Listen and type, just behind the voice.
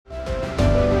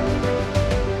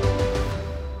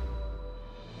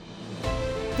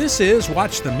This is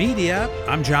Watch the Media.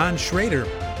 I'm John Schrader.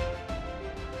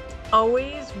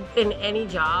 Always in any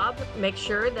job, make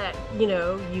sure that,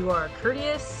 you are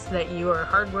courteous, that you are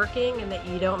hardworking, and that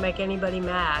you don't make anybody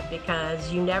mad,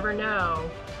 because you never know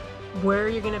where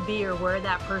you're going to be or where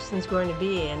that person's going to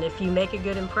be. And if you make a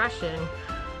good impression,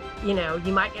 you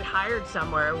might get hired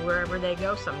somewhere, wherever they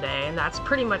go someday. And that's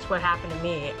pretty much what happened to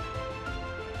me.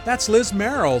 That's Liz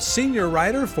Merrill, senior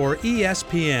writer for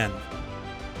ESPN.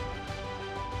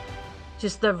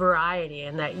 Just the variety,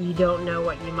 and that you don't know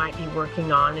what you might be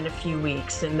working on in a few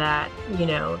weeks, and that,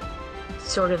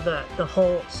 sort of the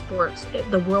whole sports,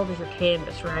 the world is your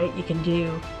canvas, right? You can do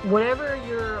whatever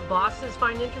your bosses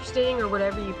find interesting or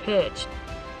whatever you pitch.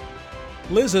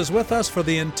 Liz is with us for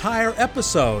the entire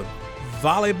episode.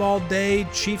 Volleyball Day,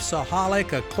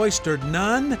 Chiefsaholic, a cloistered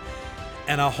nun,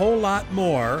 and a whole lot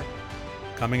more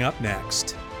coming up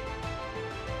next.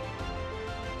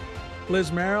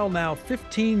 Liz Merrill, now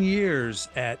 15 years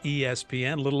at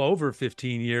ESPN, a little over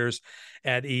 15 years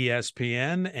at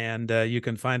ESPN, and you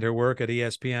can find her work at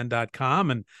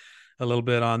ESPN.com and a little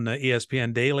bit on the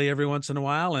ESPN Daily every once in a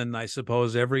while, and I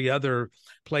suppose every other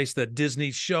place that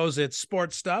Disney shows its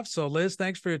sports stuff. So, Liz,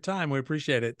 thanks for your time. We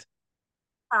appreciate it.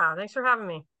 Thanks for having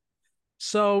me.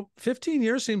 So 15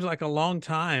 years seems like a long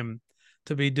time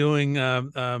to be doing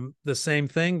the same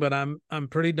thing, but I'm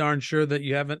pretty darn sure that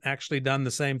you haven't actually done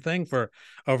the same thing for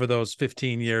over those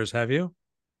 15 years, have you?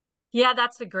 Yeah,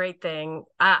 that's the great thing.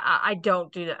 I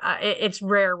don't do that. It's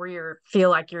rare where you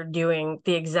feel like you're doing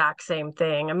the exact same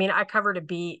thing. I mean, I covered a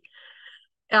beat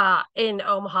in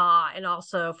Omaha and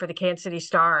also for the Kansas City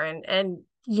Star, and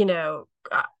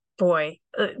boy,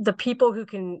 the people who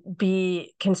can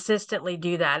be consistently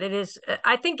do that.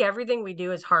 I think everything we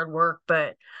do is hard work,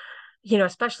 but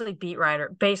especially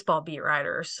baseball beat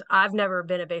writers. I've never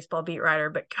been a baseball beat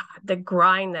writer, but God, the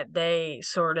grind that they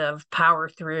sort of power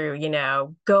through,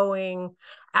 going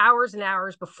hours and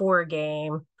hours before a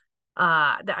game.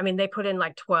 They put in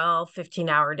like 12,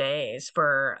 15-hour days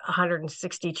for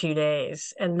 162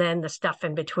 days. And then the stuff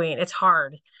in between, it's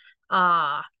hard.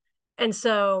 And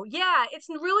so, yeah, it's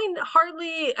really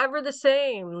hardly ever the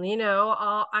same.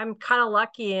 I'm kind of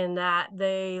lucky in that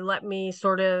they let me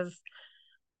sort of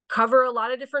cover a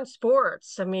lot of different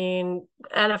sports. I mean,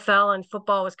 NFL and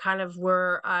football was kind of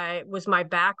where I was my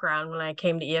background when I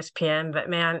came to ESPN. But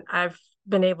man, I've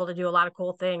been able to do a lot of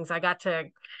cool things. I got to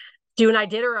do an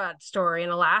Iditarod story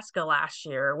in Alaska last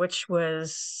year, which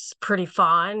was pretty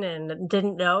fun, and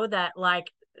didn't know that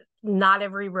not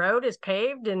every road is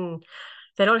paved, and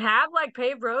they don't have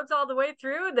paved roads all the way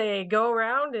through. They go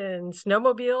around in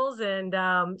snowmobiles,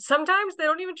 and sometimes they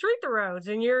don't even treat the roads,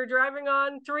 and you're driving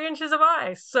on 3 inches of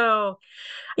ice. So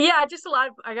yeah, just a lot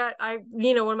of,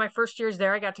 one of my first years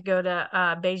there, I got to go to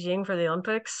Beijing for the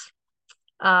Olympics.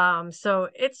 So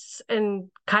it's, and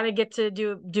kind of get to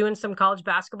doing some college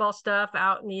basketball stuff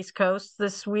out in the East Coast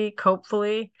this week,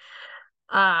 hopefully.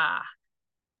 I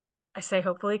say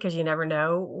hopefully because you never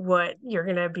know what you're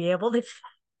going to be able to.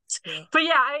 Yeah. But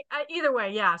yeah, either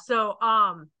way, yeah. So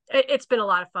it's been a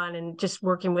lot of fun, and just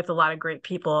working with a lot of great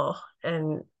people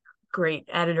and great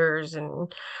editors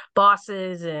and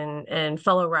bosses and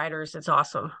fellow writers. It's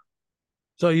awesome.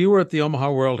 So you were at the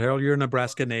Omaha World Herald. You're a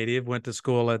Nebraska native, went to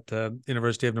school at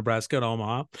University of Nebraska at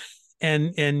Omaha,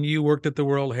 and you worked at the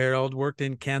World Herald, worked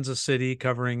in Kansas City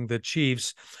covering the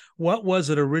Chiefs. What was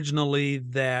it originally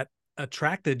that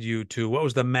attracted you to? What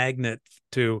was the magnet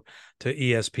to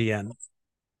ESPN?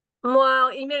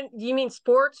 Well, you mean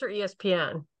sports or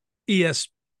ESPN?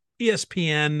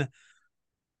 ESPN.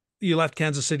 You left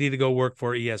Kansas City to go work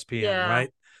for ESPN, yeah. Right?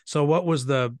 So what was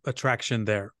the attraction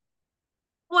there?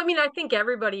 Well, I think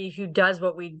everybody who does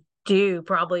what we do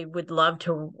probably would love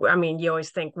to. You always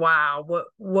think, wow,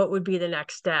 what would be the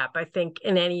next step? I think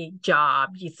in any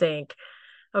job, you think,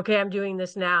 okay, I'm doing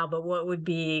this now, but what would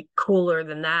be cooler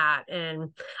than that?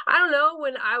 And I don't know,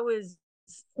 when I was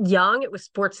young, it was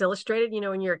Sports Illustrated.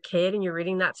 When you're a kid and you're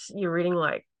reading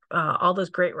all those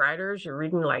great writers, you're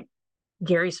reading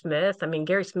Gary Smith.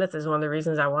 Gary Smith is one of the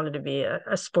reasons I wanted to be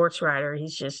a sports writer.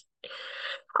 He's just,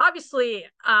 obviously,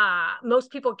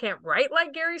 most people can't write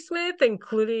like Gary Smith,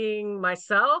 including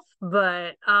myself.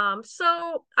 But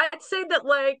so I'd say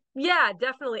that, yeah,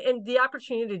 definitely. And the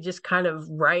opportunity to just kind of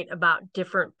write about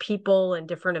different people and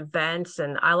different events.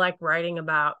 And I like writing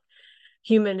about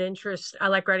human interest. I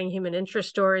like writing human interest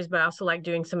stories, but I also like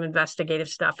doing some investigative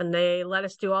stuff, and they let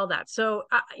us do all that. So,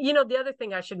 the other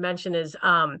thing I should mention is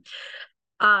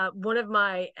one of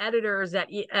my editors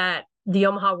at the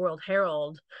Omaha World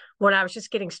Herald, when I was just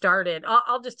getting started,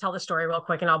 I'll just tell the story real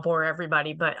quick and I'll bore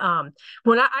everybody. But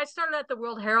when I started at the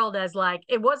World Herald as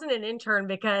it wasn't an intern,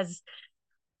 because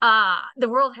the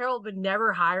World Herald would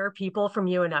never hire people from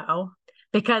UNO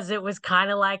because it was kind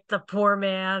of like the poor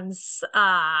man's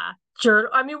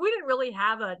journal. I mean, we didn't really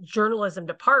have a journalism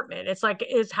department. It's like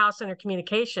it's House Center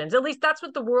Communications. At least that's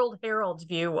what the World Herald's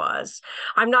view was.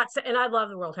 I'm not saying, and I love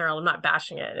the World Herald. I'm not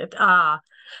bashing it.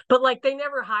 But like they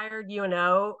never hired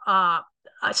UNO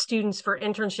students for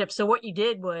internships. So what you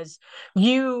did was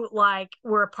you like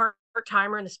were a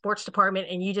part-timer in the sports department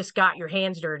and you just got your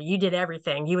hands dirty. You did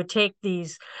everything. You would take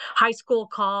these high school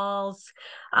calls,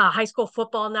 high school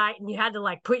football night, and you had to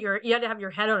like you had to have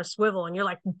your head on a swivel and you're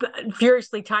like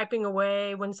furiously typing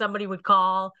away when somebody would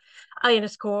call in a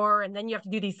score. And then you have to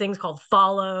do these things called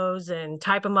follows and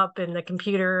type them up in the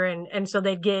computer. And so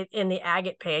they'd get in the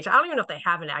agate page. I don't even know if they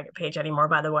have an agate page anymore,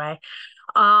 by the way.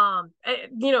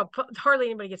 Hardly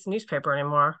anybody gets a newspaper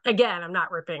anymore. Again, I'm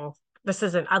not ripping. This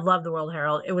isn't, I love the World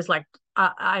Herald. It was like,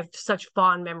 I have such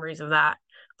fond memories of that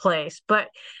place. But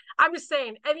I'm just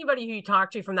saying, anybody who you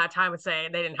talk to from that time would say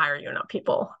they didn't hire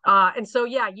people. And so,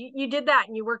 yeah, you did that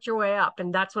and you worked your way up.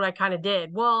 And that's what I kind of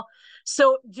did. Well,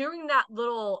 so during that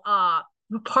little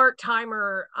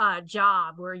part-timer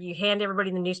job where you hand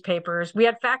everybody the newspapers, we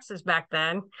had faxes back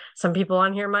then. Some people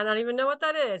on here might not even know what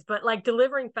that is, but like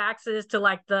delivering faxes to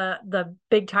like the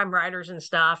big time writers and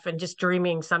stuff, and just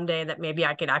dreaming someday that maybe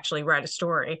I could actually write a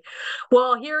story.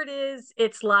 Well, here it is.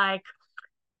 It's like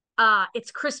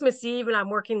it's Christmas Eve and I'm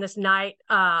working this night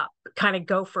kind of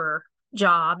gopher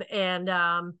job,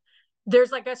 and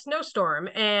there's like a snowstorm,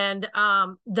 and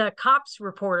the cops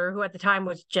reporter, who at the time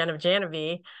was Jenna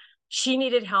Genevieve, she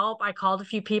needed help. I called a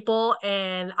few people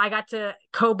and I got to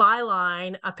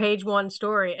co-byline a page one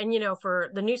story. And,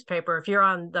 for the newspaper, if you're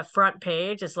on the front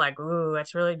page, it's like, ooh,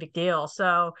 that's really a big deal.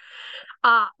 So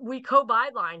we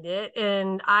co-bylined it,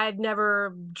 and I'd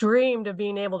never dreamed of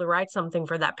being able to write something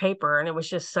for that paper. And it was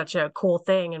just such a cool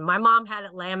thing. And my mom had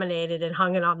it laminated and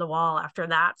hung it on the wall after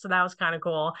that. So that was kind of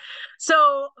cool.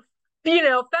 So,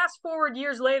 fast forward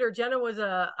years later, Jenna was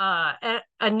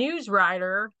a news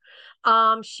writer.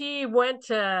 She went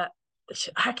to,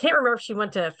 I can't remember if she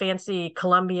went to fancy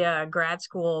Columbia grad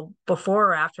school before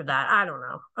or after that. I don't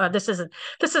know. This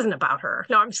isn't about her.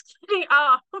 No, I'm just kidding.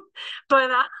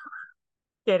 But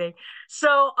kidding.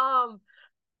 So,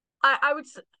 I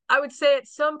would say at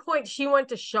some point she went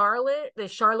to Charlotte, the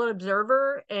Charlotte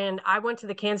Observer, and I went to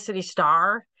the Kansas City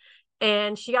Star.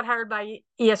 And she got hired by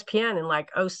ESPN in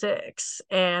like 06.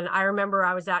 And I remember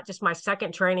I was at just my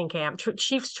second training camp.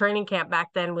 Chiefs training camp back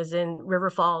then was in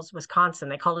River Falls, Wisconsin.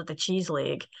 They called it the Cheese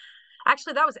League.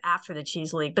 Actually, that was after the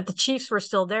Cheese League, but the Chiefs were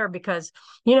still there because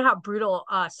you know how brutal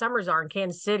summers are in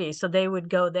Kansas City. So they would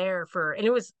go there and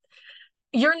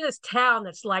you're in this town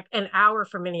that's like an hour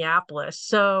from Minneapolis.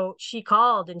 So she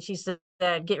called and she said,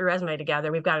 get your resume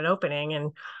together. We've got an opening.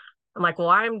 And I'm like, well,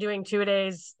 I'm doing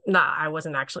 2-a-days. No, I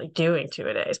wasn't actually doing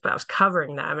 2-a-days, but I was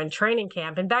covering them in training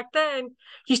camp. And back then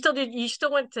you still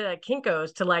went to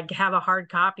Kinko's to like have a hard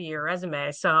copy of your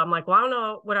resume. So I'm like, well, I don't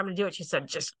know what I'm going to do. And she said,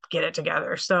 just get it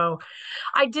together. So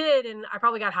I did. And I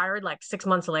probably got hired like 6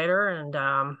 months later.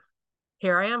 And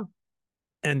here I am.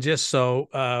 And just so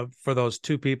for those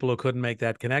two people who couldn't make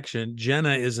that connection,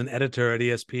 Jenna is an editor at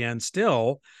ESPN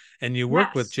still, and you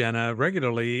work with Jenna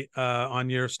regularly on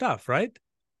your stuff, right?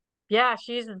 Yeah,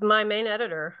 she's my main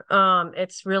editor.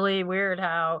 It's really weird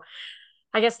how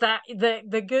I guess that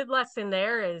the good lesson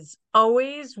there is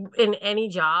always in any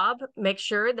job, make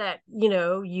sure that,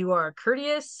 you are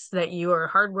courteous, that you are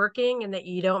hardworking, and that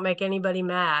you don't make anybody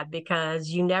mad, because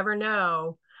you never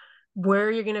know where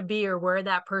you're going to be or where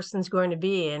that person's going to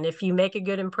be. And if you make a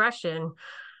good impression,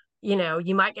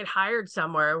 you might get hired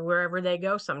somewhere, wherever they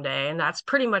go someday. And that's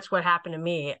pretty much what happened to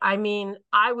me. I mean,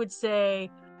 I would say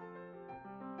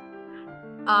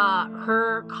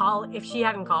her call, if she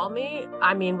hadn't called me,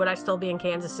 I mean, would I still be in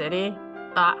Kansas City?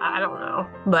 I don't know,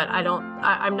 but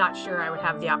I'm not sure I would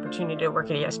have the opportunity to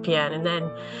work at ESPN. And then,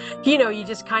 you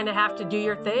just kind of have to do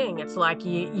your thing. It's like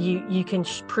you can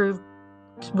prove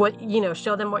what,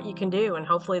 show them what you can do, and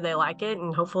hopefully they like it,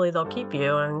 and hopefully they'll keep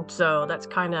you. And so that's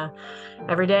kind of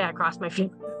every day I cross my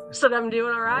fingers that I'm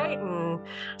doing all right. And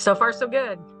so far, so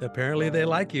good. Apparently they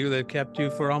like you. They've kept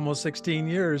you for almost 16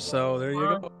 years. So there you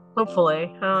go.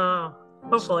 Hopefully.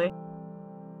 Hopefully.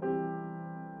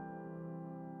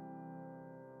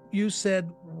 You said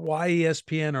why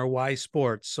ESPN or why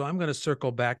sports? So I'm going to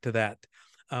circle back to that.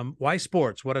 Why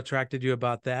sports? What attracted you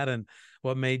about that? And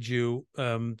what made you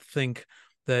think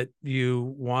that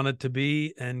you wanted to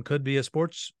be and could be a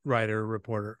sports writer,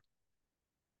 reporter?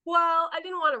 Well, I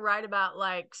didn't want to write about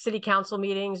like city council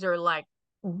meetings or like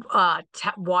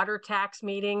water tax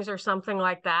meetings or something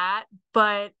like that.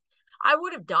 But I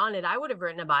would have done it. I would have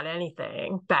written about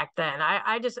anything back then.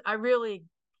 I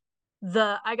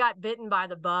got bitten by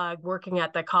the bug working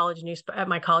at my college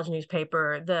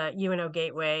newspaper, the UNO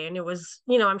Gateway. And it was,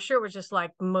 I'm sure it was just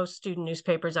like most student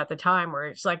newspapers at the time, where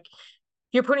it's like,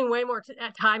 you're putting way more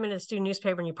time in a student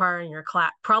newspaper than you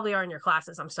probably are in your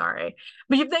classes. I'm sorry,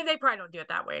 but they probably don't do it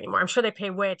that way anymore. I'm sure they pay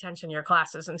way attention to your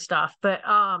classes and stuff. But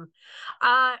but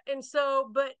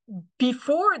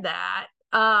before that,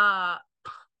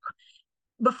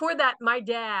 my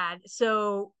dad.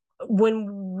 So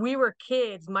when we were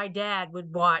kids, my dad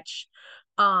would watch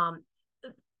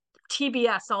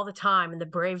TBS all the time, and the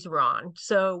Braves were on.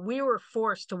 So we were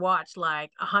forced to watch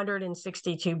like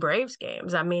 162 Braves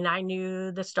games. I mean, I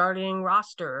knew the starting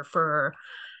roster for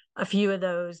a few of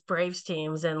those Braves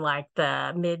teams in like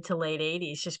the mid to late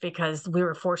 80s, just because we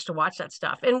were forced to watch that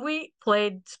stuff. And we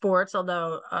played sports,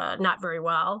 although not very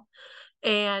well.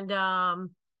 And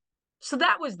so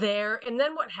that was there. And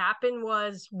then what happened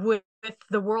was with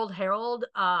the World Herald,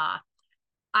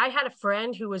 I had a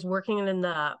friend who was working in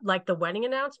the wedding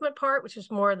announcement part, which was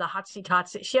more the hotsy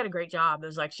totsy. She had a great job. It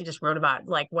was like she just wrote about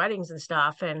like weddings and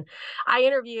stuff. And I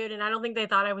interviewed, and I don't think they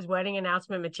thought I was wedding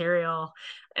announcement material.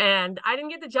 And I didn't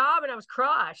get the job, and I was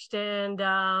crushed. And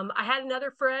I had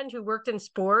another friend who worked in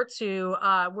sports who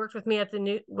worked with me at the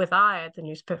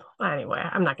newspaper. Anyway,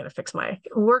 I'm not going to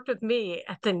worked with me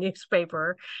at the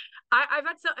newspaper. I've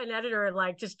had an editor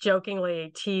like just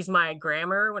jokingly tease my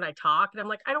grammar when I talk, and I'm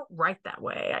like, I don't write that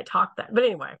way. I talk that. But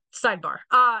anyway, sidebar.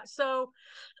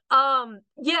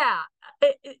 Yeah,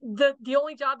 the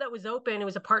only job that was open, it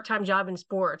was a part-time job in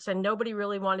sports, and nobody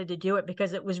really wanted to do it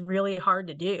because it was really hard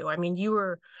to do. I mean,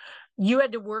 you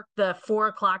had to work the 4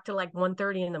 o'clock to like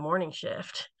 1:30 in the morning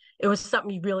shift. It was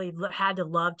something you really had to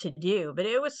love to do, but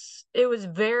it was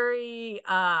very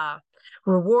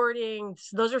rewarding.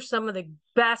 Those are some of the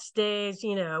best days,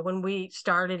 when we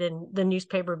started, and the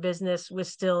newspaper business was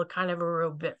still kind of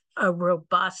a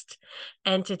robust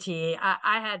entity.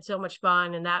 I had so much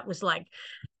fun, and that was like,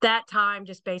 that time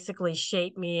just basically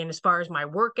shaped me. And as far as my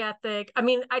work ethic, I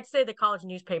mean, I'd say the college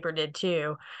newspaper did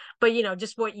too, but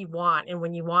just what you want, and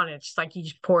when you want it, it's just like you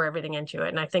just pour everything into it.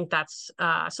 And I think that's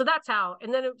so that's how.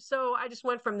 And then so I just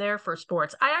went from there for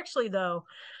sports. I actually, though,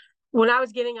 when I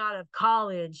was getting out of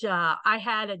college, I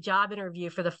had a job interview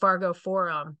for the Fargo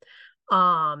Forum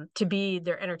to be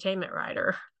their entertainment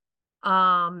writer.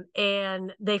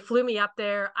 And they flew me up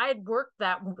there. I had worked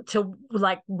that till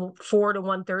like 4 to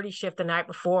 1:30 shift the night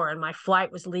before, and my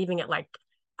flight was leaving at like,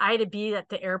 I had to be at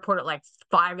the airport at like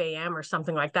 5 a.m. or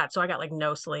something like that. So I got like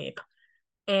no sleep.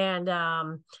 And it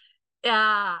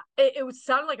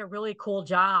sounded like a really cool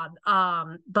job.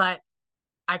 But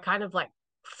I kind of like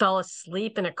fell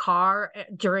asleep in a car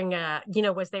during as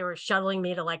they were shuttling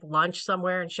me to like lunch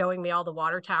somewhere and showing me all the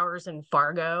water towers in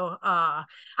Fargo. I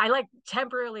like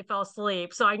temporarily fell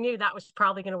asleep, so I knew that was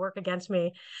probably going to work against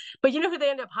me. But you know who they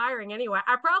ended up hiring anyway?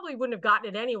 I probably wouldn't have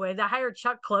gotten it anyway. They hired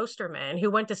Chuck Cloisterman, who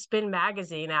went to Spin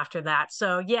Magazine after that.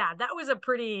 So yeah, that was a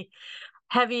pretty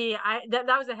heavy. That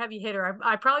was a heavy hitter.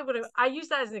 I probably would have. I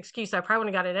used that as an excuse. I probably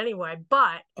wouldn't have got it anyway.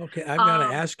 But okay, I've got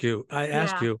to ask you.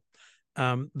 Yeah.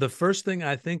 The first thing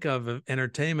I think of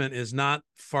entertainment is not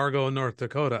Fargo, North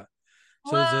Dakota.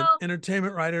 So as an Well,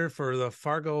 entertainment writer for the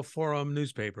Fargo Forum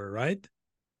newspaper, right?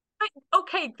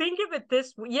 okay, think of it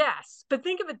this way. Yes, but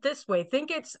think of it this way.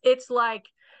 Think it's like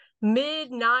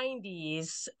mid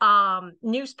 90s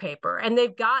newspaper, and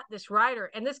they've got this writer,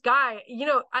 and this guy,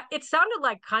 it sounded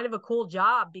like kind of a cool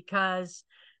job because,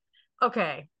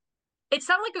 okay, it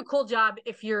sounded like a cool job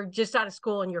if you're just out of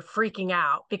school and you're freaking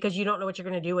out because you don't know what you're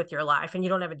going to do with your life and you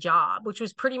don't have a job, which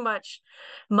was pretty much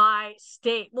my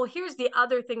state. Well, here's the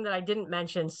other thing that I didn't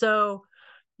mention. So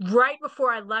right before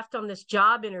I left on this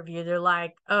job interview, they're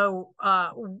like, oh,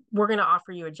 we're going to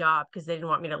offer you a job, because they didn't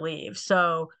want me to leave.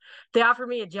 So they offered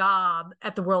me a job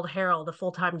at the World Herald, a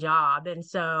full-time job. And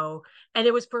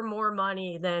it was for more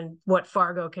money than what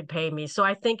Fargo could pay me. So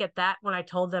I think when I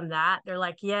told them that, they're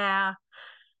like, yeah,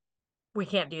 we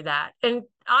can't do that. And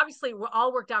obviously we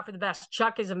all worked out for the best.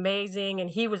 Chuck is amazing, and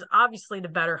he was obviously the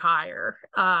better hire.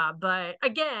 But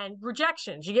again,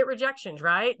 rejections, you get rejections,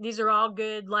 right? These are all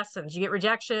good lessons. You get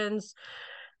rejections,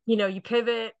 you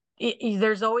pivot.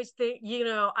 There's always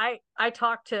I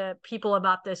talk to people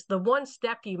about this. The one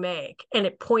step you make, and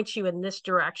it points you in this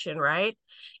direction, right?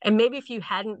 And maybe if you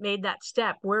hadn't made that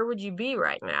step, where would you be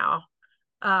right now?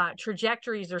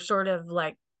 Trajectories are sort of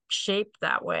like shaped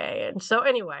that way. And so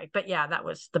anyway, but yeah, that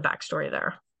was the backstory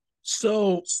there.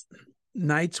 So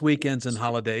nights, weekends, and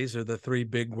holidays are the three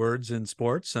big words in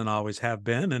sports, and always have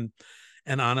been.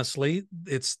 And honestly,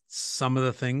 it's some of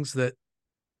the things that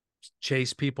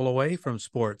chase people away from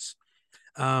sports.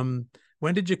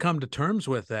 When did you come to terms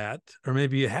with that? Or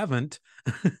maybe you haven't,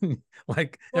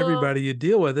 like Well, everybody, you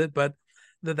deal with it, but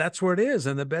that's where it is.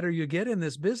 And the better you get in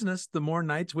this business, the more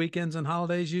nights, weekends, and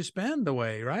holidays you spend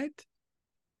away, right?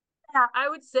 yeah, I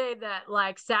would say that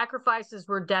like sacrifices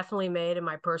were definitely made in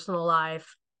my personal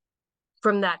life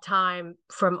from that time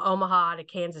from Omaha to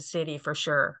Kansas City for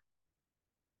sure.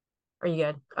 Are you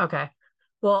good? Okay.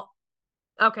 Well,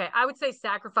 okay. I would say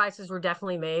sacrifices were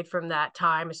definitely made from that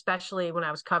time, especially when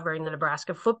I was covering the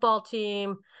Nebraska football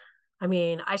team. I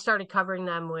mean, I started covering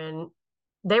them when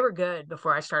they were good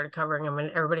before I started covering them,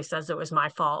 and everybody says it was my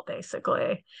fault,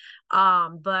 basically.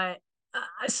 But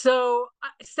so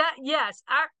yes,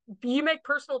 you make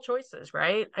personal choices,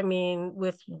 right? I mean,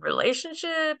 with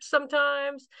relationships,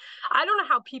 sometimes I don't know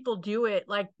how people do it.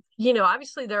 Like,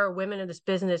 obviously there are women in this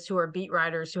business who are beat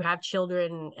writers who have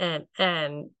children and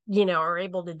are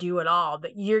able to do it all.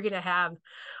 But you're gonna have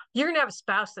a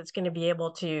spouse that's going to be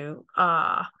able to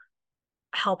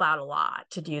help out a lot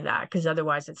to do that, because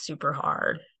otherwise it's super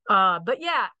hard. But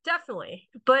yeah, definitely.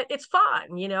 But it's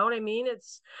fun, you know what I mean?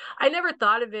 I never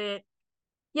thought of it.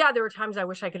 Yeah, there were times I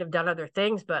wish I could have done other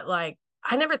things, but like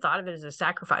I never thought of it as a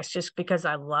sacrifice just because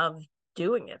I love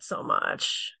doing it so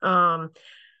much.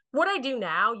 What I do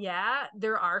now, yeah,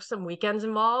 there are some weekends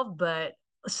involved, but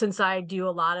since I do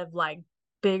a lot of like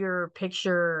bigger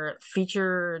picture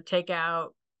feature takeout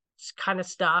kind of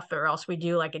stuff, or else we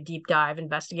do like a deep dive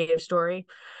investigative story,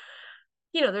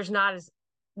 there's not as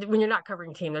when you're not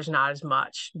covering team, there's not as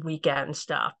much weekend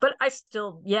stuff. But I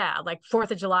still, yeah, like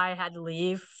 4th of July, I had to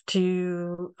leave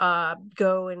to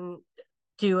go and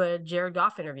do a Jared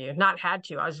Goff interview. Not had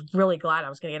to. I was really glad I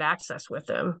was going to get access with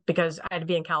him because I had to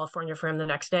be in California for him the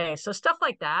next day. So stuff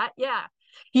like that, yeah.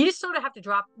 You just sort of have to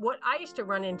drop. What I used to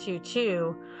run into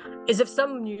too is if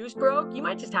some news broke, you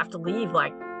might just have to leave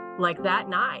like that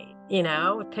night,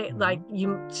 like Mm-hmm.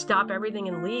 you stop everything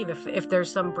and leave if there's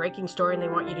some breaking story and they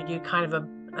want you to do kind of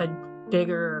a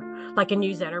bigger, like a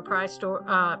news enterprise store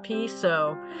piece.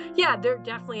 So yeah, there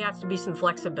definitely has to be some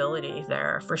flexibility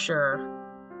there for sure.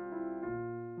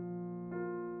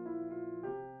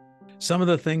 Some of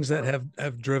the things that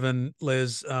have driven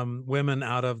Liz, women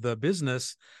out of the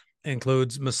business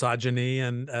includes misogyny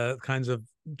and kinds of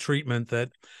treatment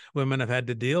that women have had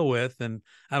to deal with. And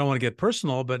I don't want to get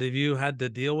personal, but have you had to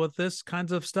deal with this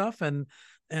kinds of stuff? And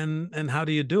how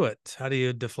do you do it? How do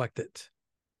you deflect it?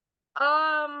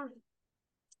 um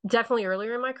Definitely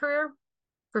earlier in my career,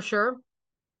 for sure.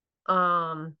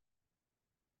 um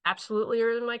Absolutely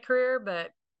earlier in my career,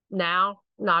 but now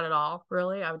not at all,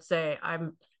 really. I would say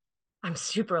I'm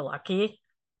super lucky.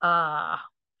 I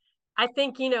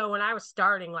think, when I was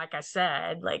starting, like I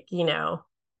said, like, in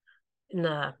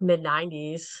the mid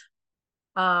 90s,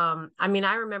 I mean,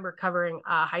 I remember covering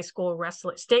high school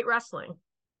wrestling, state wrestling.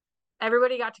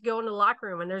 Everybody got to go into the locker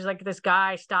room, and there's like this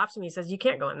guy stops me, he says, "You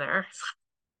can't go in there."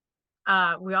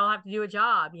 We all have to do a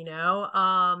job,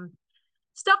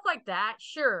 stuff like that.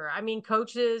 Sure. I mean,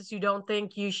 coaches, you don't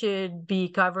think you should be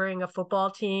covering a football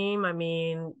team. I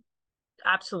mean,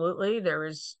 absolutely. There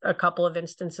was a couple of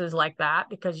instances like that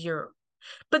because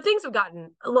but things have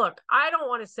gotten, look, I don't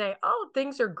want to say, oh,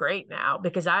 things are great now,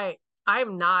 because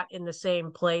I'm not in the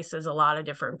same place as a lot of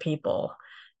different people.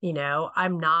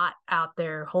 I'm not out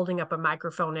there holding up a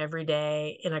microphone every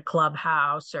day in a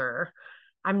clubhouse, or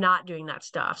I'm not doing that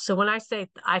stuff. So when I say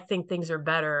I think things are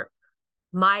better,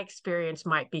 my experience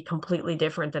might be completely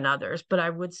different than others, but I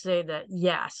would say that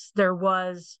yes, there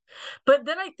was. But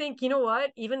then I think, you know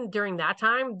what, even during that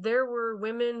time there were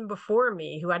women before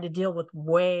me who had to deal with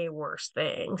way worse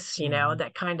things, Mm-hmm.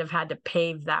 that kind of had to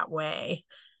pave that way.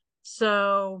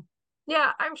 So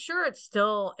yeah, I'm sure it's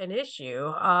still an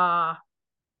issue,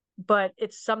 but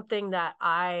it's something that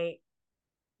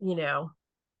you know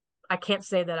I can't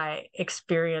say that I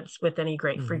experience with any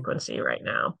great Mm-hmm. frequency right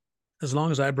now. As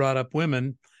long as I brought up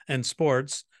women and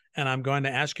sports, and I'm going to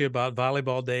ask you about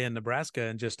Volleyball Day in Nebraska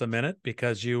in just a minute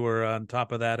because you were on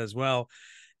top of that as well.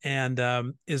 And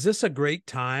is this a great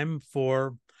time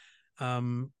for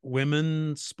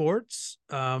women's sports?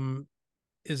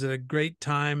 Is it a great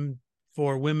time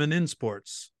for women in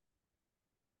sports?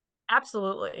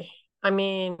 Absolutely. I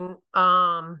mean,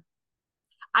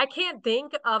 I can't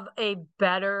think of a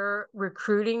better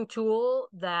recruiting tool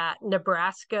that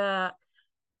Nebraska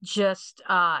just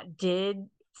did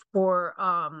for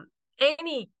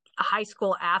any high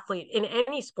school athlete in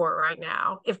any sport right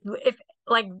now. If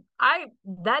like I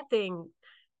that thing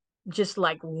just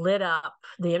like lit up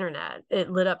the internet.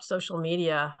 It lit up social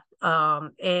media.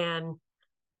 And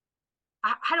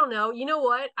I don't know. You know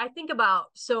what? I think about,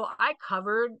 so I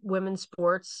covered women's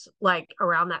sports like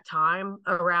around that time,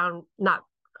 around not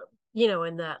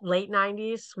in the late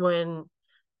 90s when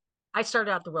I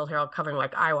started out the World Herald covering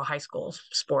like Iowa high school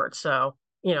sports. So,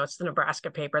 it's the Nebraska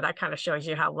paper. That kind of shows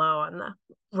you how low on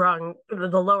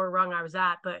the lower rung I was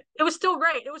at, but it was still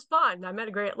great. It was fun. I met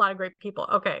a lot of great people.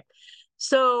 Okay.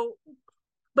 So,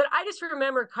 but I just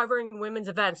remember covering women's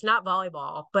events, not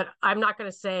volleyball, but I'm not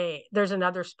going to say there's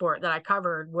another sport that I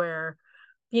covered where,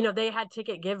 they had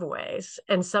ticket giveaways.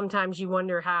 And sometimes you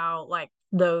wonder how like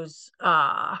those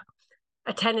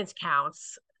attendance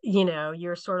counts,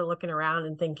 you're sort of looking around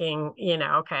and thinking,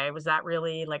 okay, was that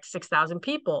really like 6,000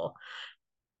 people?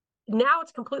 Now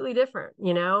it's completely different,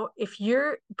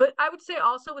 but I would say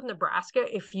also with Nebraska,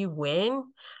 if you win,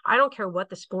 I don't care what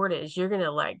the sport is, you're going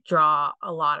to like draw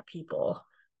a lot of people.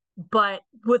 But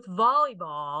with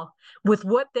volleyball, with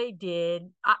what they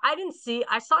did,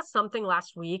 I saw something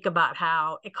last week about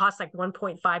how it costs like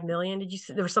 1.5 million. Did you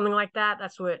see there was something like that?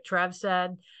 That's what Trev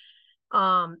said.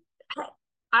 I'm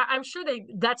sure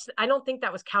I don't think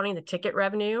that was counting the ticket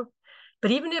revenue,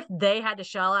 but even if they had to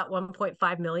shell out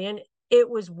 1.5 million, it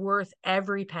was worth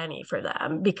every penny for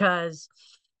them because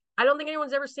I don't think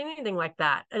anyone's ever seen anything like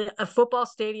that. A football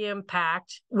stadium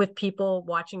packed with people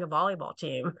watching a volleyball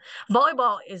team.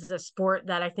 Volleyball is a sport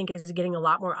that I think is getting a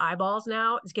lot more eyeballs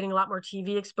now. It's getting a lot more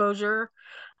TV exposure.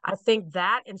 I think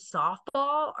that and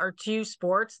softball are two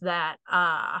sports that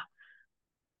are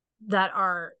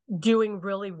doing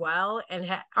really well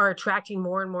and are attracting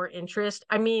more and more interest.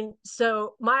 I mean,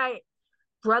 so my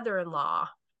brother-in-law,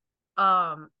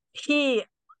 I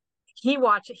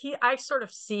sort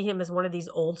of see him as one of these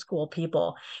old school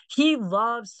people. He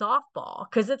loves softball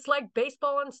because it's like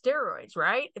baseball on steroids,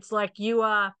 right? It's like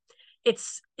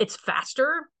it's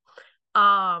faster.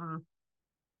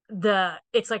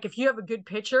 It's like if you have a good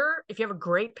pitcher, if you have a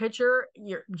great pitcher,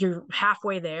 you're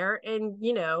halfway there, and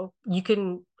you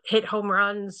can hit home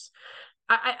runs.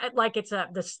 I like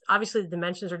obviously the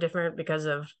dimensions are different because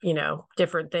of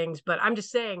different things, but I'm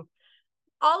just saying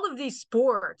all of these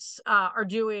sports are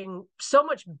doing so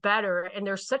much better, and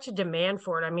there's such a demand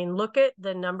for it. I mean, look at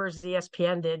the numbers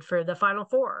ESPN did for the Final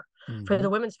Four, for the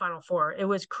women's Final Four. It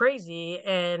was crazy,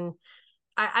 and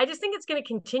I just think it's going to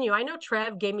continue. I know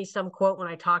Trev gave me some quote when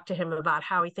I talked to him about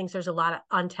how he thinks there's a lot of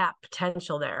untapped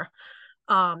potential there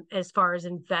as far as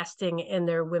investing in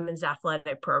their women's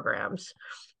athletic programs.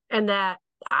 And that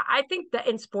I think that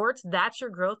in sports, that's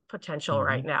your growth potential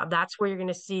right now. That's where you're going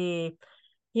to see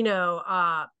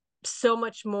so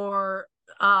much more,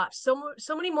 so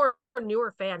many more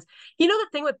newer fans. The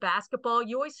thing with basketball,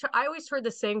 I always heard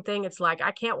the same thing. It's like,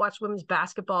 I can't watch women's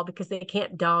basketball because they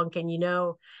can't dunk. And,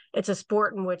 it's a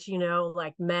sport in which,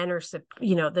 like men are,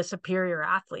 the superior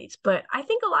athletes. But I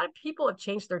think a lot of people have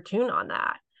changed their tune on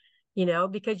that,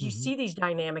 because you see these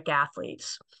dynamic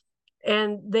athletes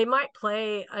and they might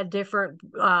play a different,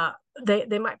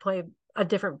 they might play a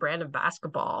different brand of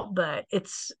basketball, but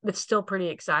it's still pretty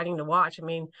exciting to watch. I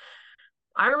mean,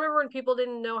 I remember when people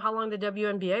didn't know how long the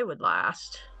WNBA would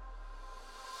last.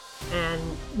 And,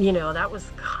 that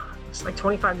was it's like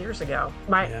 25 years ago.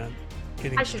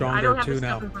 Getting stronger too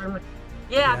now.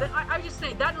 Yeah, but I just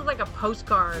say that is like a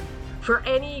postcard for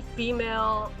any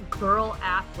female girl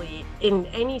athlete in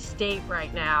any state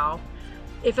right now.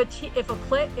 If a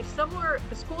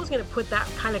school is going to put that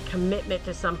kind of commitment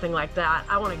to something like that,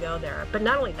 I want to go there. But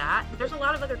not only that, there's a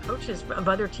lot of other coaches of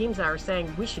other teams that are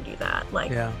saying we should do that.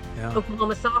 Like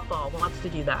Oklahoma softball wants to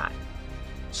do that.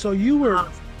 So you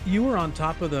were on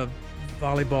top of the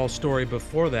volleyball story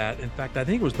before that. In fact, I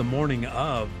think it was the morning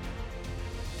of.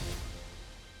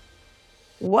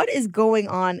 What is going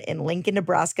on in Lincoln,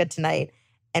 Nebraska tonight,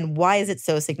 and why is it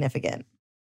so significant?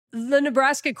 The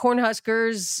Nebraska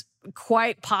Cornhuskers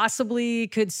quite possibly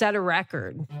could set a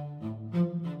record.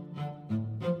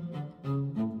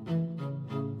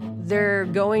 They're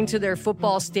going to their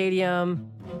football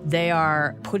stadium. They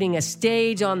are putting a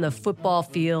stage on the football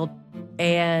field,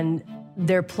 and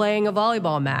they're playing a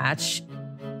volleyball match.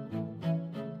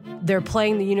 They're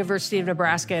playing the University of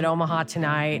Nebraska at Omaha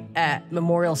tonight at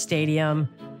Memorial Stadium,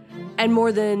 and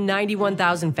more than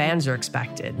 91,000 fans are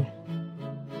expected.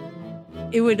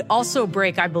 It would also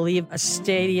break, I believe, a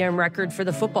stadium record for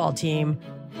the football team.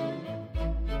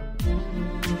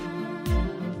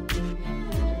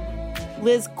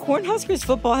 Liz, Cornhuskers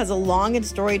football has a long and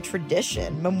storied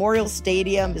tradition. Memorial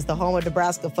Stadium is the home of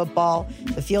Nebraska football,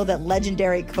 the field that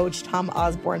legendary coach Tom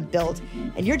Osborne built.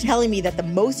 And you're telling me that the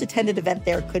most attended event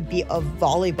there could be a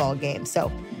volleyball game.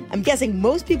 So I'm guessing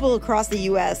most people across the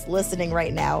U.S. listening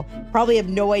right now probably have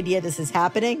no idea this is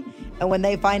happening. And when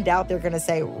they find out, they're going to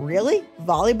say, really?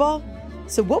 Volleyball?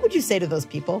 So what would you say to those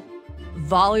people?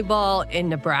 Volleyball in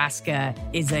Nebraska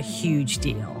is a huge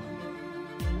deal.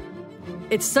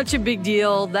 It's such a big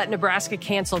deal that Nebraska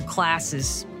canceled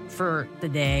classes for the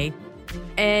day.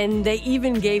 And they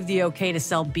even gave the okay to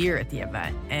sell beer at the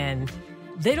event. And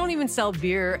they don't even sell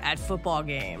beer at football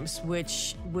games,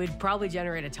 which would probably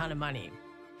generate a ton of money.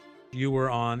 You were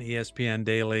on ESPN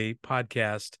Daily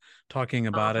podcast talking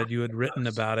about it. You had written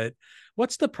about it.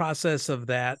 What's the process of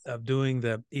that, of doing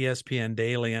the ESPN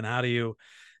Daily, and how do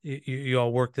you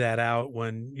all work that out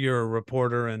when you're a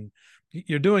reporter and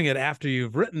you're doing it after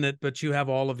you've written it, but you have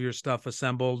all of your stuff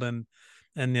assembled, and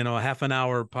a half an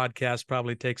hour podcast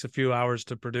probably takes a few hours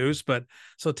to produce. But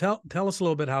so tell us a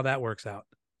little bit how that works out.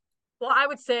 Well, I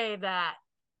would say that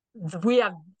we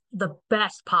have the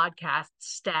best podcast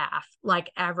staff like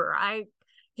ever.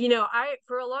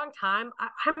 For a long time,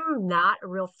 I'm not a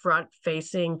real front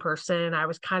facing person. I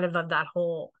was kind of that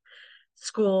whole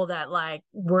school that like,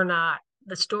 we're not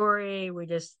the story. We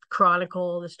just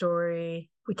chronicle the story.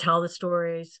 We tell the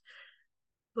stories.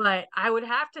 But I would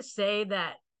have to say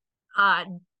that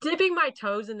dipping my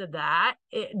toes into that,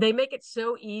 they make it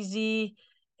so easy,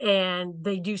 and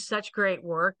they do such great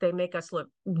work. They make us look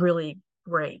really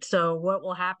great. So what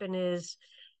will happen is,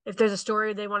 if there's a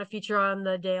story they want to feature on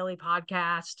the daily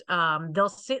podcast,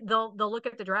 they'll look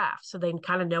at the draft, so they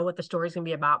kind of know what the story's going to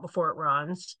be about before it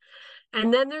runs.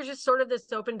 And then there's just sort of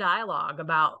this open dialogue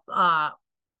about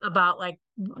like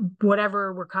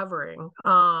whatever we're covering.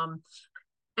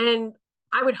 And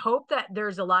I would hope that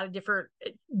there's a lot of different,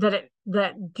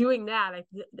 that doing that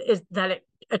is that it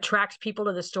attracts people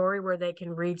to the story, where they can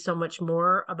read so much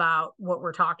more about what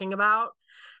we're talking about.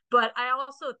 But I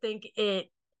also think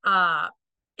it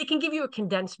can give you a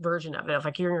condensed version of it. If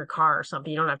like you're in your car or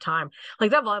something, you don't have time.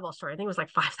 Like that volleyball story, I think it was like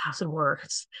 5,000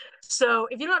 words. So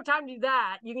if you don't have time to do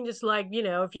that, you can just like,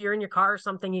 if you're in your car or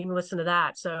something, you can listen to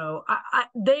that. So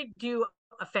they do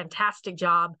a fantastic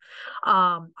job.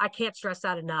 I can't stress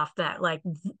that enough, that like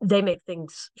they make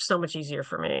things so much easier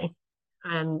for me.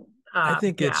 And I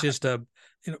think it's just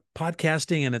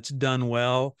podcasting, and it's done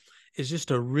well, is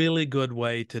just a really good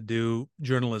way to do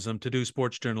journalism, to do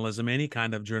sports journalism, any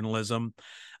kind of journalism,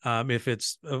 if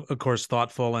it's of course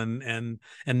thoughtful and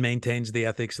maintains the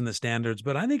ethics and the standards.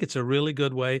 But I think it's a really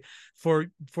good way for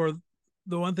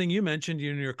the one thing you mentioned.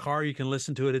 You're in your car, you can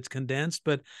listen to it. It's condensed,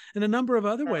 but in a number of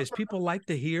other ways, people like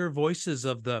to hear voices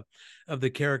of the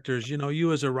characters.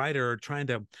 You as a writer are trying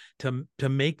to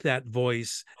make that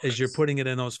voice as you're putting it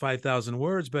in those 5,000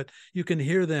 words, but you can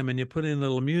hear them, and you put in a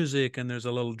little music, and there's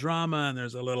a little drama, and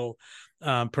there's a little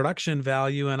production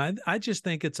value. And I just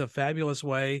think it's a fabulous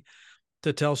way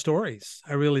to tell stories.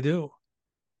 I really do.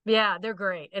 Yeah, they're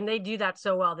great. And they do that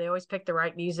so well. They always pick the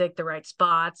right music, the right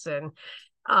spots. And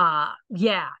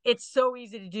it's so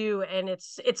easy to do, and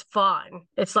it's fun.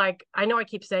 It's like, I know I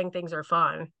keep saying things are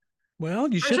fun.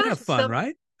 Well, you should have fun,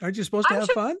 right? Aren't you supposed to have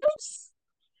fun?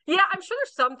 Yeah, I'm sure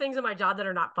there's some things in my job that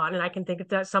are not fun, and I can think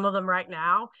of some of them right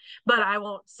now, but I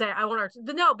won't say.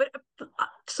 But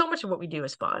so much of what we do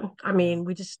is fun. I mean,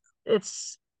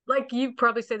 it's like, you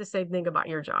probably say the same thing about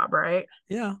your job, right?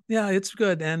 Yeah, it's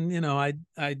good. And I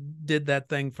did that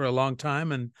thing for a long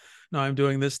time, and now I'm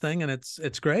doing this thing, and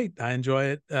it's great. I enjoy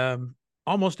it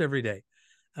almost every day.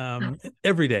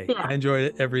 Every day. Yeah. I enjoy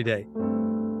it every day.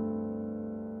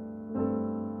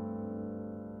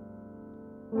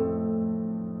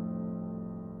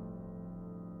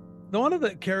 One of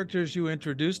the characters you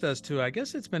introduced us to, I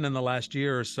guess it's been in the last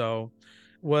year or so,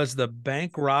 was the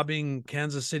bank robbing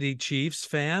Kansas City Chiefs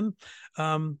fan.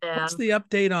 What's the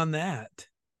update on that?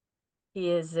 He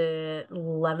is at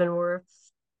Leavenworth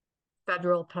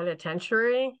Federal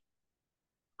Penitentiary.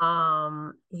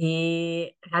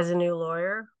 He has a new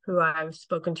lawyer who I've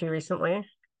spoken to recently.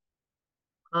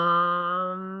 We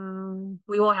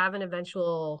will have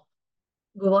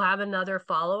another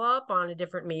follow-up on a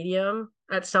different medium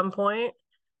at some point,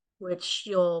 which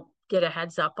you'll get a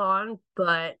heads up on,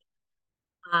 but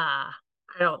I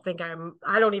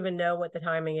don't even know what the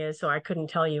timing is, so I couldn't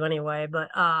tell you anyway. But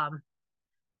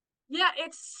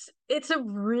it's a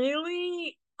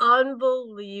really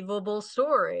unbelievable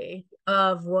story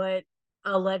of what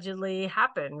allegedly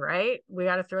happened, right? We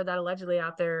got to throw that allegedly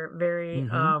out there very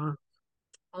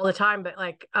all the time. But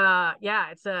like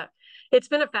it's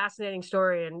been a fascinating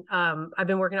story, and I've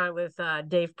been working on it with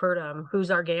Dave Purdom,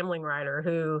 who's our gambling writer,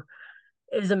 who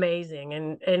is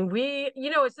amazing. And we,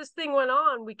 as this thing went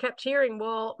on, we kept hearing,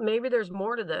 well, maybe there's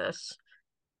more to this.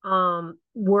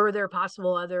 Were there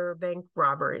possible other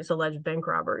alleged bank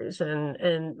robberies?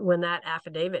 And when that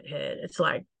affidavit hit, it's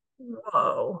like,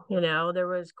 whoa, there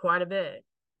was quite a bit,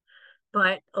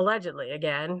 but allegedly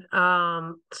again.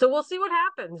 So we'll see what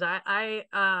happens.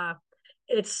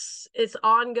 It's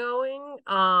ongoing.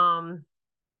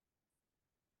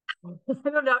 I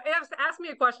don't know. Ask me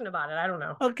a question about it. I don't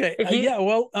know. Okay. Yeah.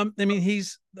 Well, I mean,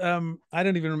 he's, I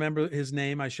don't even remember his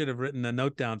name. I should have written a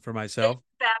note down for myself.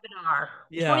 Babidar,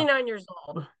 Yeah. 29 years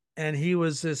old. And he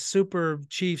was a super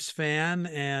Chiefs fan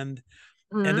and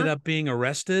ended up being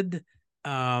arrested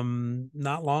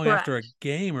not long after a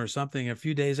game or something, a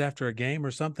few days after a game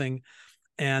or something,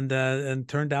 and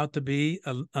turned out to be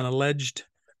an alleged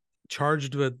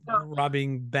charged with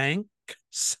robbing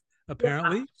banks,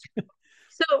 apparently. Yeah.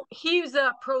 So he's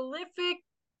a prolific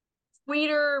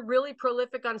tweeter, really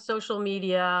prolific on social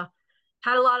media,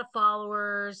 had a lot of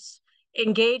followers,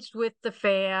 engaged with the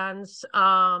fans,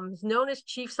 known as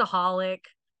Chiefsaholic,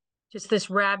 just this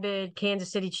rabid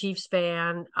Kansas City Chiefs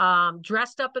fan,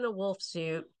 dressed up in a wolf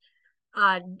suit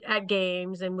at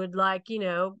games and would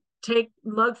take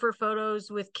mug for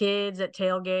photos with kids at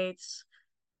tailgates.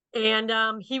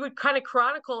 And he would kind of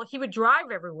chronicle, he would drive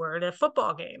everywhere to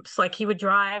football games. Like he would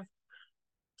drive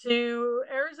to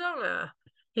Arizona.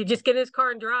 He'd just get in his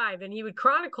car and drive, and he would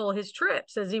chronicle his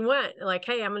trips as he went. Like,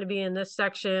 hey, I'm going to be in this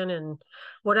section and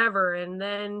whatever. And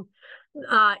then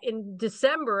in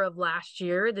December of last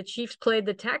year, the Chiefs played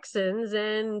the Texans,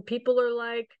 and people are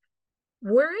like,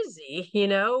 where is he?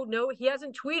 No, he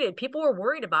hasn't tweeted. People were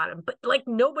worried about him, but like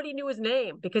nobody knew his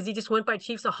name because he just went by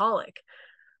Chiefsaholic.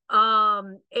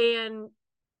 And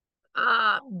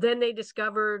then they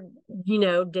discovered,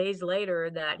 days later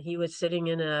that he was sitting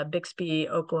in a Bixby,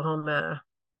 Oklahoma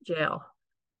jail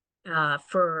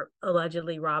for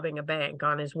allegedly robbing a bank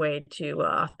on his way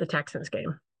to the Texans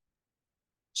game.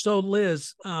 So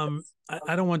Liz, I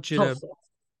don't want you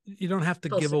you don't have to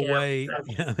give away.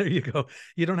 Yeah, there you go.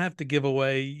 You don't have to give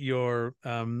away your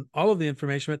all of the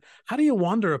information, but how do you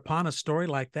wander upon a story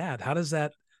like that? How does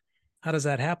that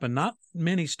happen? Not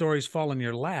many stories fall in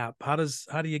your lap. How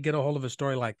do you get a hold of a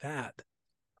story like that?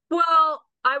 Well,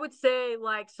 I would say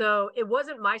so it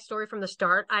wasn't my story from the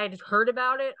start. I had heard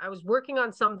about it. I was working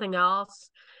on something else,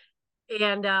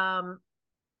 and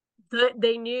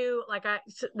they knew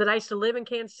that I used to live in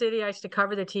Kansas City. I used to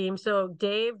cover the team. So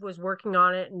Dave was working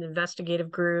on it in the investigative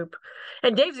group,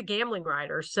 and Dave's a gambling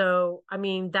writer. So, I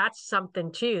mean, that's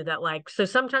something too, that so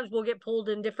sometimes we'll get pulled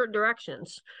in different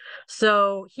directions.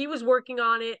 So he was working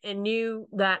on it and knew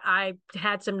that I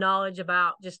had some knowledge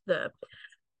about just the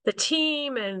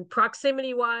team, and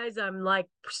proximity wise, I'm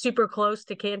super close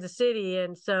to Kansas City.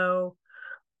 And so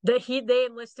they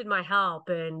enlisted my help,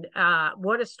 and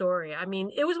what a story. I mean,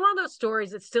 it was one of those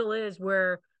stories, it still is,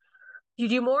 where you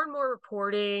do more and more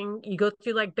reporting. You go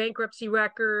through bankruptcy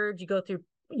records, you go through,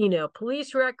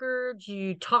 police records,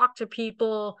 you talk to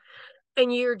people,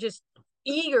 and you're just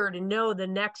eager to know the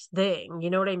next thing. You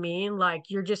know what I mean?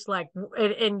 You're just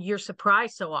and you're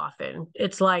surprised so often.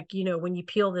 It's when you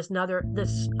peel this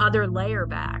other layer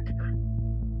back.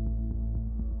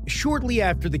 Shortly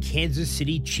after the Kansas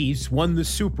City Chiefs won the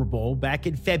Super Bowl back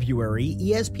in February,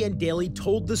 ESPN Daily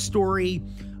told the story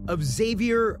of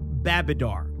Xavier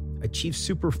Babidar, a Chiefs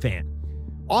superfan,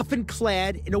 often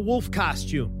clad in a wolf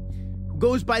costume, who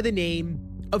goes by the name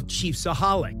of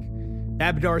Chiefsaholic.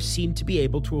 Babidar seemed to be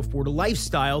able to afford a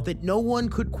lifestyle that no one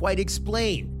could quite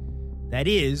explain. That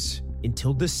is,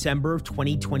 until December of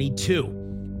 2022,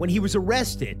 when he was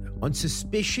arrested on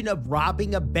suspicion of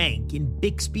robbing a bank in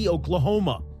Bixby,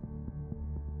 Oklahoma.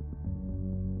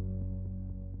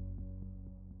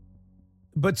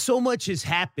 But so much has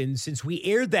happened since we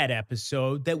aired that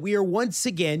episode that we are once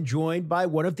again joined by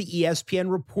one of the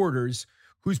ESPN reporters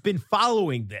who's been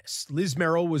following this. Liz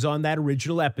Merrill was on that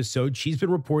original episode. She's been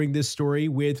reporting this story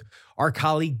with our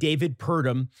colleague David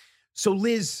Purdom. So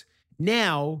Liz,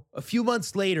 now, a few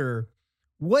months later,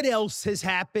 what else has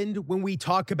happened when we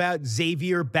talk about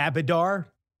Xavier Babidar?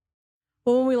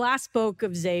 Well, when we last spoke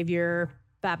of Xavier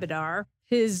Babidar,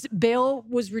 his bail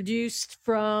was reduced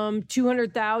from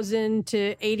 $200,000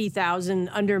 to $80,000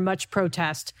 under much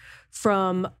protest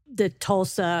from the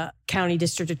Tulsa County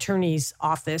District Attorney's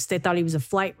office. They thought he was a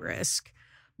flight risk,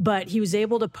 but he was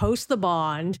able to post the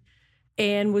bond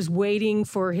and was waiting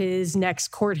for his next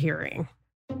court hearing.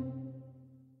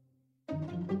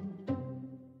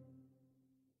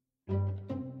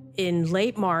 In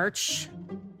late March,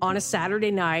 on a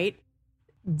Saturday night,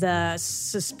 the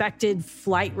suspected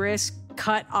flight risk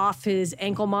cut off his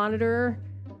ankle monitor,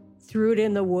 threw it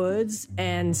in the woods,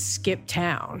 and skipped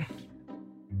town.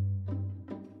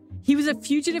 He was a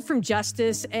fugitive from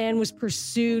justice and was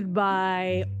pursued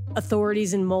by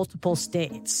authorities in multiple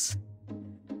states.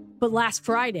 But last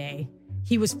Friday,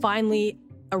 he was finally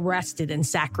arrested in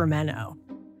Sacramento.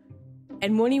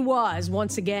 And when he was,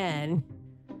 once again,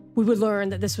 we would learn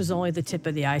that this was only the tip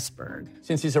of the iceberg.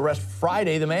 Since his arrest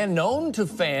Friday, the man known to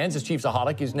fans as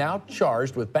Chiefsaholic is now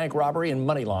charged with bank robbery and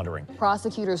money laundering.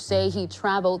 Prosecutors say he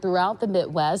traveled throughout the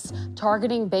Midwest,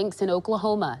 targeting banks in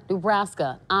Oklahoma,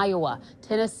 Nebraska, Iowa,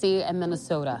 Tennessee, and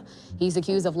Minnesota. He's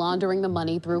accused of laundering the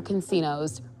money through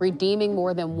casinos, redeeming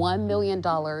more than $1 million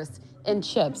in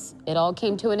chips. It all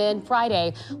came to an end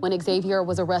Friday when Xavier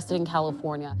was arrested in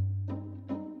California.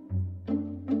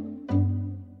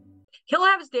 He'll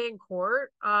have his day in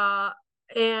court.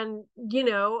 And,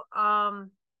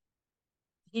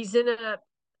 he's in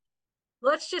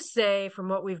let's just say from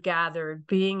what we've gathered,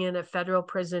 being in a federal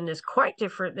prison is quite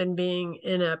different than being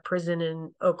in a prison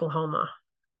in Oklahoma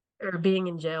or being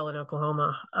in jail in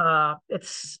Oklahoma. I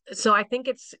think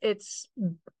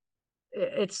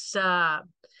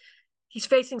he's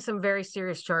facing some very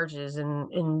serious charges,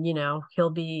 and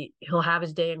he'll have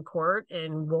his day in court,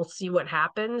 and we'll see what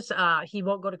happens. He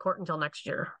won't go to court until next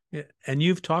year. Yeah. And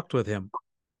you've talked with him.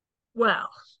 Well,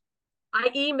 I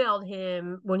emailed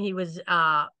him when he was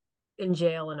in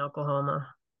jail in Oklahoma,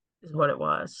 is what it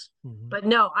was. Mm-hmm. But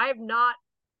no, I have not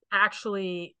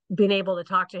actually been able to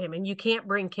talk to him, and you can't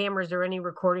bring cameras or any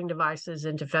recording devices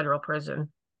into federal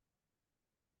prison.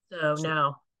 So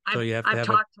no. So you have to have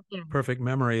a perfect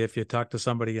memory if you talk to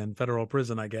somebody in federal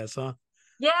prison, I guess, huh?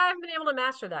 Yeah, I haven't been able to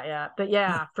master that yet, but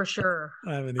yeah, for sure.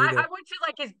 I haven't either. I went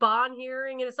to his bond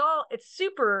hearing, and it's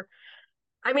super.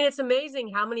 I mean, it's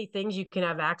amazing how many things you can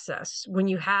have access when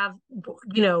you have,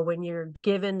 when you're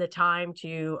given the time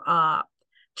to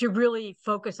really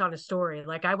focus on a story.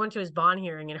 Like I went to his bond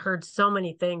hearing and heard so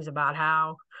many things about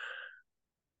how,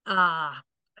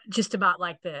 just about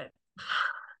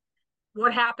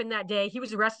what happened that day. He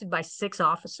was arrested by 6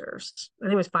 officers. I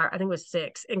think it was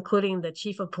 6, including the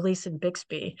chief of police in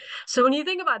Bixby. So when you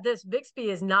think about this, Bixby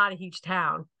is not a huge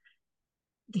town.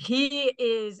 He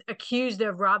is accused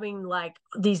of robbing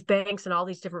these banks and all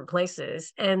these different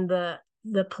places. And the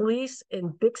police in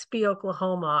Bixby,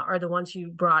 Oklahoma are the ones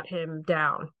who brought him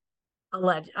down.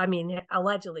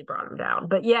 Allegedly brought him down.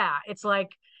 But yeah, it's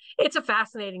a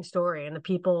fascinating story, and the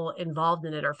people involved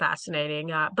in it are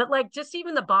fascinating. But just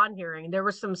even the bond hearing, there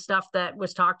was some stuff that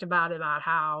was talked about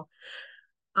how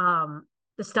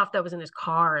the stuff that was in his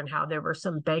car and how there were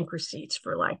some bank receipts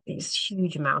for these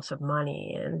huge amounts of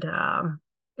money. And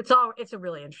it's a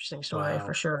really interesting story. Wow.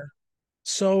 For sure.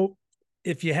 So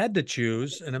if you had to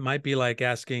choose, and it might be like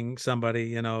asking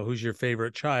somebody, who's your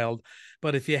favorite child,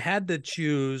 but if you had to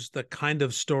choose the kind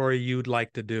of story you'd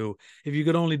like to do, if you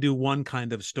could only do one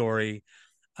kind of story,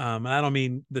 I don't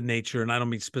mean the nature and I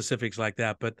don't mean specifics like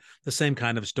that, but the same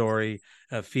kind of story,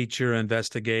 feature,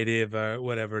 investigative,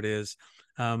 whatever it is,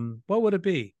 what would it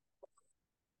be?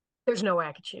 There's no way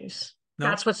I could choose. No?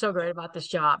 That's what's so great about this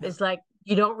job is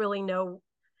you don't really know.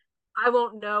 I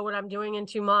won't know what I'm doing in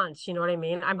 2 months. You know what I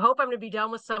mean? I hope I'm going to be done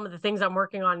with some of the things I'm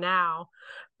working on now,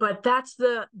 but that's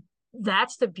the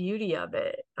beauty of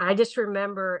it. I just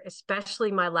remember,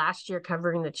 especially my last year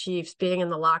covering the Chiefs, being in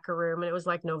the locker room, and it was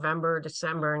November,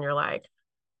 December, and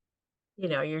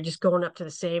you're you're just going up to the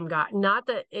same guy. Not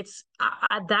that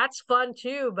that's fun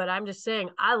too, but I'm just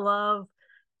saying, I love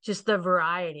just the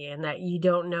variety and that you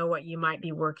don't know what you might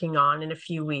be working on in a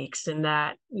few weeks, and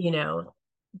that,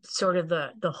 sort of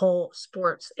the whole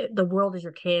sports, the world is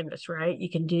your canvas, right? You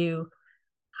can do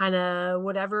kind of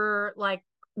whatever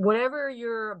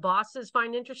your bosses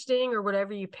find interesting or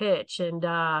whatever you pitch. And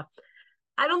I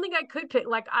don't think I could pick,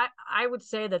 I would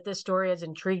say that this story has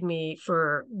intrigued me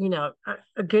for,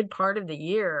 a good part of the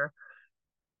year,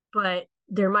 but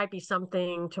there might be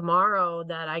something tomorrow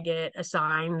that I get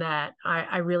assigned that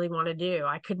I really want to do.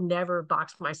 I could never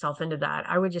box myself into that.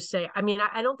 I would just say, I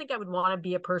don't think I would want to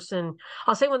be a person.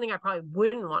 I'll say one thing I probably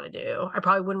wouldn't want to do. I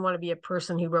probably wouldn't want to be a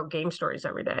person who wrote game stories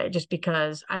every day, just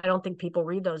because I don't think people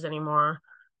read those anymore.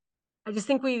 I just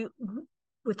think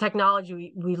with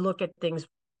technology, we look at things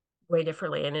way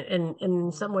differently. And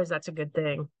in some ways, that's a good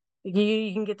thing.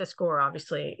 You can get the score,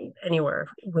 obviously, anywhere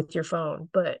with your phone,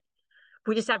 but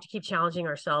we just have to keep challenging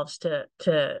ourselves to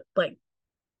tell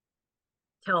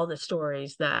the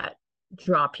stories that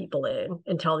draw people in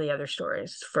and tell the other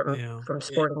stories from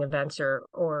sporting events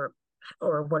or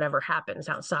whatever happens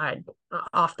outside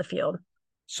off the field.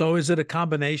 So is it a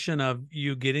combination of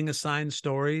you getting assigned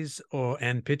stories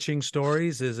and pitching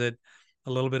stories? Is it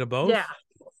a little bit of both?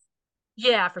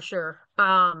 Yeah, for sure.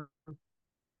 I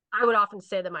would often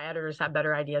say that my editors have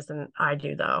better ideas than I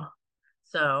do, though.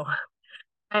 So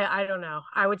I don't know.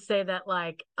 I would say that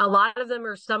a lot of them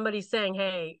are somebody saying,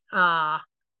 hey,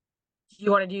 you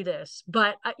want to do this?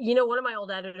 But, one of my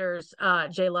old editors,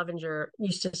 Jay Lovinger,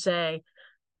 used to say,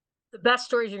 the best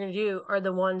stories you're going to do are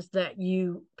the ones that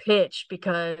you pitch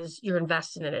because you're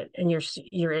invested in it and you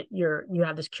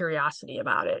have this curiosity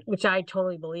about it, which I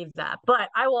totally believe that. But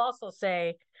I will also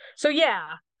say,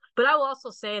 but I will also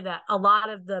say that a lot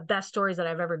of the best stories that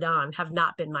I've ever done have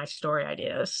not been my story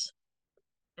ideas.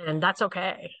 And that's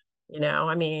okay.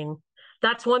 I mean,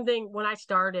 that's one thing when I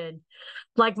started,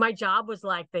 like my job was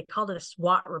like, they called it a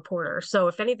SWAT reporter. So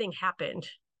if anything happened,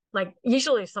 like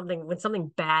usually when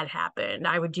something bad happened,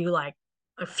 I would do like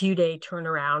a few day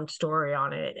turnaround story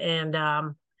on it.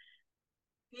 And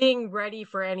being ready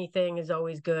for anything is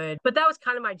always good. But that was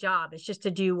kind of my job. It's just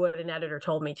to do what an editor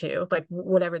told me to, like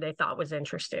whatever they thought was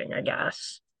interesting, I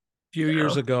guess. A few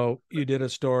years ago, you did a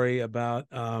story about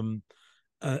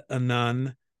a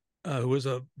nun who was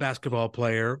a basketball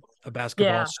player, a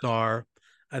basketball star.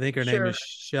 I think her name is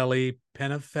Shelley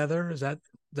Pennyfeather. Is that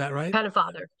right?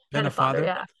 Pennyfather,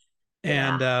 yeah.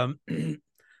 And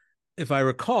if I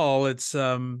recall, it's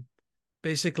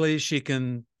basically she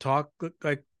can talk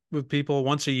like with people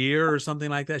once a year or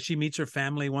something like that. She meets her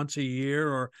family once a year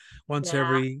or once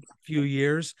every few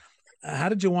years. How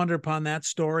did you wander upon that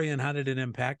story, and how did it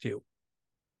impact you?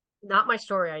 Not my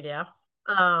story idea.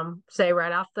 Say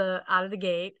right out of the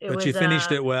gate. But you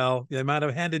finished it well. They might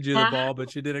have handed you the ball,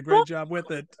 but you did a great job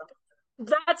with it.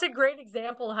 That's a great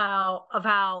example of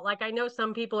how, like, I know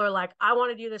some people are like, I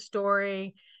want to do this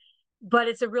story, but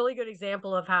it's a really good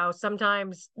example of how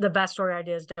sometimes the best story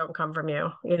ideas don't come from you,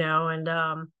 and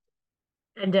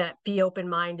to be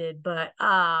open-minded. But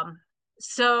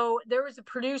so there was a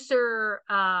producer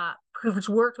who's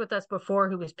worked with us before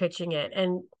who was pitching it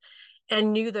and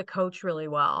knew the coach really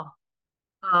well,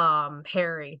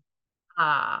 Harry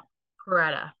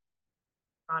Peretta,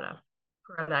 I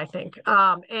think.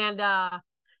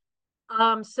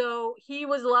 So he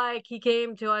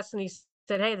came to us and he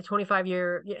said, hey, the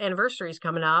 25-year anniversary is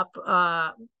coming up.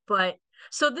 But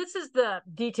so this is the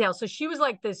detail. So she was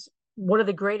like one of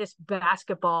the greatest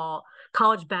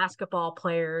college basketball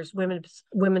players,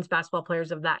 women's basketball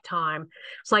players of that time.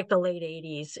 It's like the late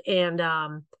 80s.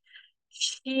 And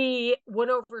she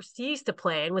went overseas to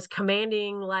play and was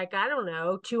commanding, like, I don't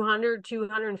know,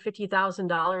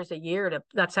 $250,000 a year to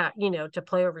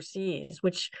play overseas,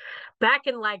 which back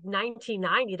in like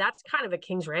 1990, that's kind of a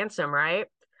king's ransom, right?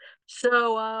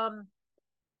 So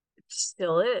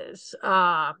still is.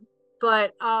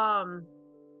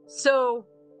 So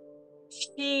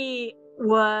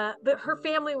but her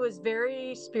family was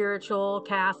very spiritual,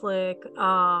 Catholic,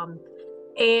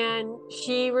 and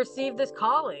she received this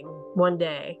calling one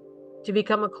day to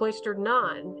become a cloistered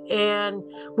nun. And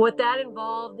what that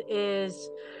involved is,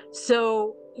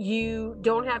 so you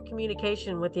don't have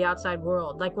communication with the outside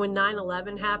world. Like when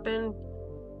 9/11 happened,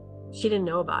 she didn't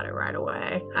know about it right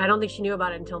away. I don't think she knew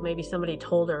about it until maybe somebody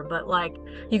told her. But like,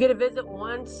 you get a visit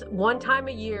one time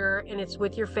a year, and it's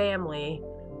with your family,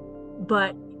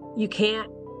 but you can't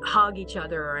hug each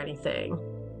other or anything.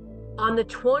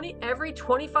 Every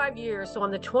 25 years, so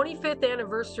on the 25th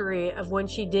anniversary of when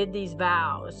she did these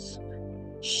vows,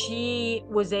 she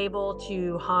was able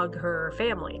to hug her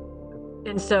family.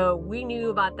 And so we knew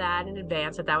about that in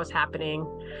advance, that was happening.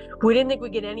 We didn't think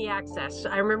we'd get any access.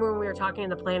 I remember when we were talking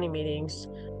in the planning meetings,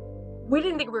 we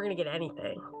didn't think we were going to get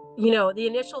anything. The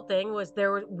initial thing was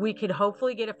we could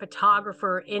hopefully get a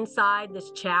photographer inside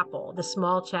this chapel, the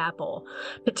small chapel,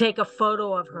 to take a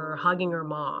photo of her hugging her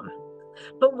mom.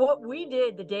 But what we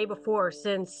did the day before,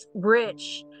 since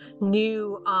Rich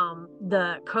knew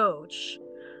the coach,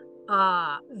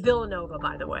 Villanova,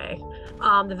 by the way,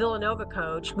 the Villanova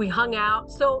coach, we hung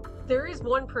out. So there is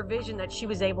one provision that she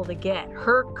was able to get.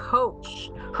 Her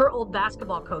coach, her old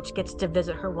basketball coach, gets to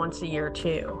visit her once a year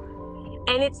too.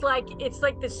 And it's like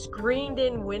this screened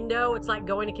in window. It's like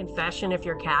going to confession if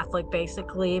you're Catholic,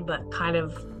 basically, but kind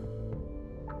of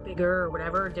bigger or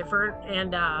whatever, different.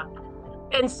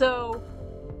 And so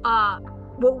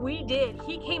what we did,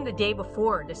 he came the day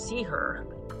before to see her,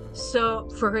 so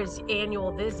for his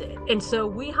annual visit. And so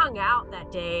we hung out that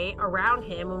day around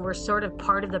him, and we're sort of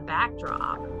part of the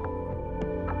backdrop.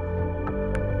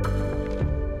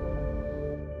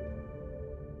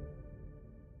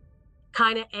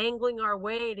 Kind of angling our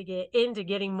way to get into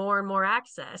getting more and more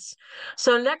access.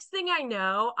 So next thing I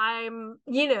know, I'm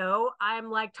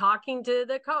like talking to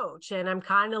the coach, and I'm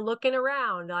kind of looking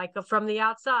around like from the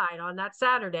outside on that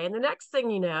Saturday. And the next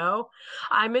thing you know,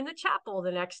 I'm in the chapel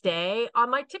the next day on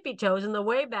my tippy toes in the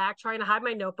way back, trying to hide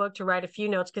my notebook to write a few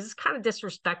notes, because it's kind of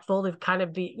disrespectful to kind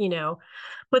of be,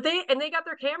 but they got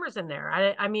their cameras in there.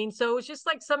 I mean, so it's just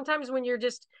like sometimes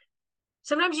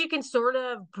you can sort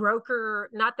of broker,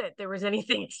 not that there was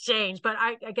anything exchanged, but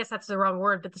I guess that's the wrong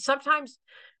word, but sometimes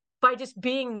by just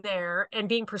being there and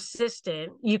being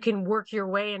persistent, you can work your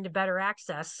way into better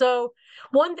access. So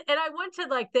and I went to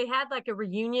like, they had like a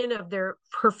reunion of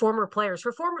her former players.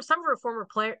 Some of her former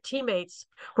teammates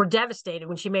were devastated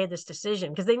when she made this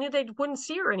decision because they knew they wouldn't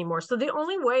see her anymore. So the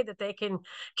only way that they can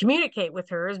communicate with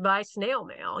her is by snail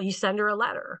mail. You send her a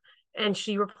letter and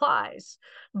she replies.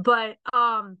 But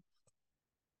I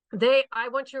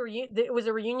went to it was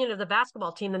a reunion of the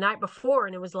basketball team the night before,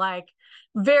 and it was like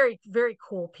very, very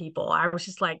cool people. I was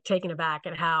just like taken aback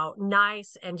at how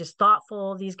nice and just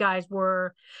thoughtful these guys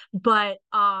were. But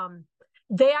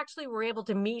they actually were able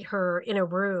to meet her in a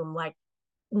room, like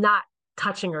not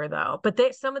touching her though. But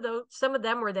some of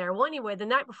them were there. Well, anyway, the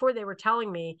night before they were telling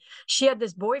me she had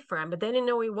this boyfriend, but they didn't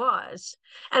know who he was.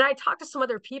 And I talked to some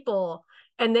other people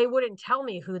and they wouldn't tell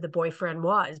me who the boyfriend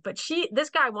was, but this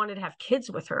guy wanted to have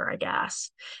kids with her, I guess.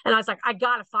 And I was like, I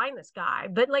gotta find this guy,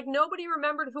 but like nobody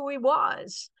remembered who he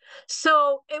was.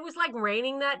 So it was like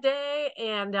raining that day,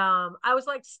 and I was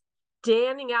like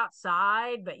standing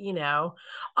outside, but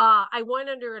I went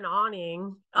under an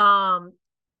awning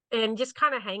and just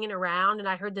kind of hanging around, and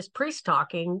I heard this priest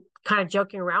talking, kind of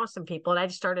joking around with some people, and I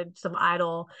just started some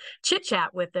idle chit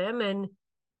chat with him, and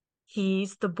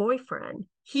he's the boyfriend.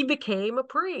 He became a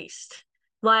priest.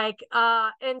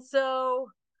 And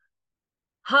so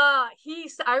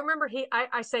I remember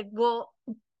I said, well,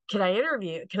 can I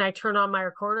interview? Can I turn on my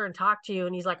recorder and talk to you?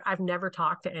 And he's like, I've never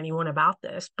talked to anyone about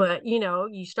this, but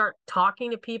you start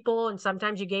talking to people and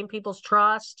sometimes you gain people's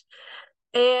trust.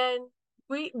 And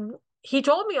he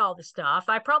told me all the stuff.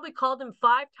 I probably called him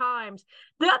 5 times.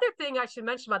 The other thing I should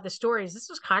mention about this story is this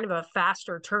was kind of a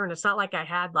faster turn. It's not like I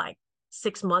had like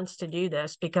 6 months to do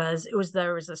this, because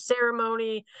there was a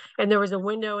ceremony and there was a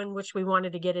window in which we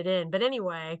wanted to get it in. But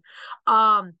anyway,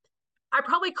 I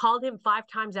probably called him 5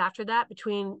 times after that,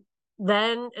 between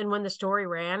then and when the story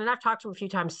ran. And I've talked to him a few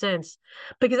times since,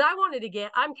 because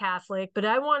I'm Catholic, but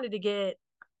I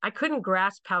couldn't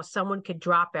grasp how someone could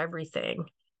drop everything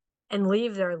and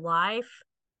leave their life,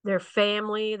 their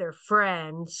family, their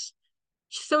friends.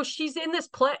 So she's in this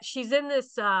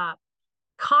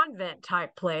convent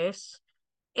type place,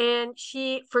 and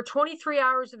for 23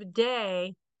 hours of a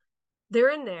day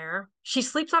they're in there. She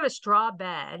sleeps on a straw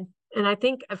bed, and I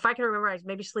think, if I can remember,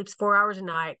 maybe sleeps 4 hours a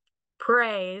night,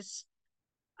 prays,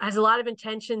 has a lot of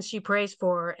intentions she prays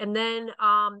for, and then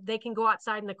they can go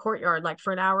outside in the courtyard like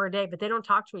for an hour a day, but they don't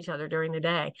talk to each other during the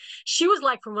day. She was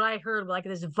like, from what I heard, like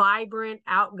this vibrant,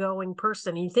 outgoing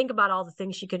person. And you think about all the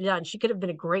things she could have done. She could have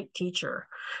been a great teacher.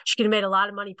 She could have made a lot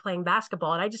of money playing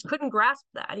basketball, and I just couldn't grasp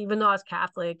that, even though I was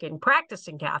Catholic and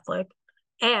practicing Catholic.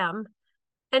 And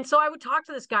so I would talk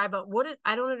to this guy about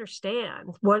I don't understand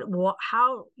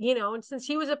how, and since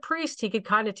he was a priest, he could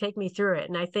kind of take me through it.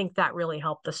 And I think that really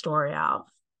helped the story out.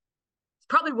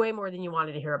 Probably way more than you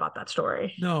wanted to hear about that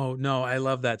story. No, I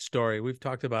love that story. We've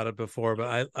talked about it before,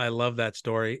 but I love that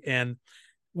story. And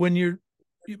when you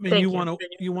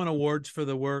won awards for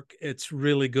the work, it's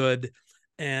really good.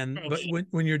 But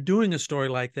when you're doing a story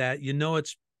like that,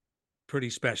 it's pretty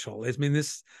special. I mean,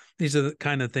 these are the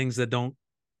kind of things that don't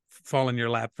fall in your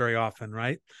lap very often,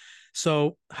 right?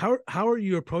 So how are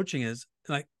you approaching it?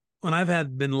 Like, when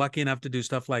I've been lucky enough to do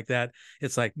stuff like that,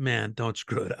 it's like, man, don't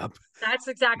screw it up. That's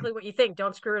exactly what you think.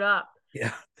 Don't screw it up.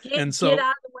 Yeah. Get out of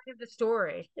the way of the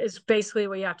story is basically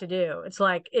what you have to do. It's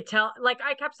like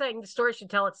I kept saying the story should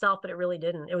tell itself, but it really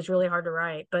didn't. It was really hard to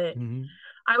write. But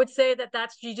I would say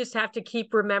you just have to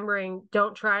keep remembering,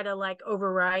 don't try to like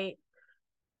overwrite.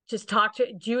 Just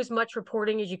do as much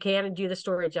reporting as you can and do the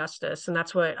story justice. And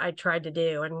that's what I tried to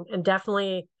do. And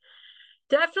definitely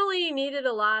needed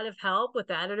a lot of help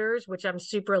with editors, which I'm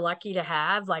super lucky to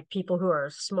have, like people who are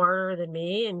smarter than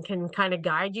me and can kind of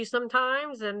guide you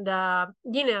sometimes. And, I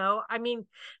mean,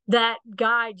 that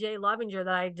guy, Jay Lovinger,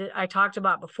 that I talked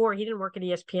about before, he didn't work at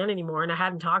ESPN anymore. And I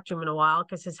hadn't talked to him in a while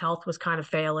because his health was kind of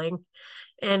failing.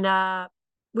 And,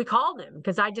 we called him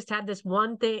because I just had this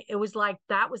one thing. It was like,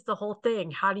 that was the whole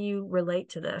thing. How do you relate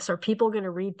to this? Are people going to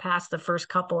read past the first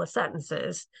couple of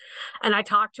sentences? And I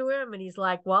talked to him and he's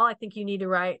like, well, I think you need to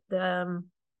write the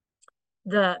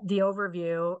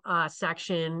overview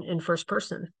section in first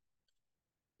person.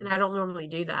 And I don't normally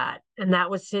do that. And that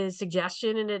was his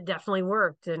suggestion, and it definitely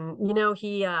worked. And,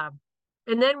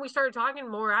 and then we started talking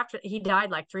more after he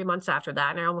died, like 3 months after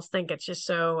that. And I almost think it's just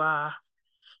so,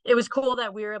 it was cool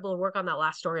that we were able to work on that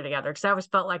last story together, because I always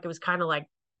felt like it was kind of like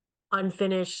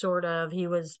unfinished, sort of. He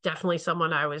was definitely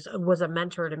someone was a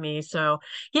mentor to me. So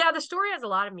yeah, the story has a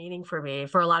lot of meaning for me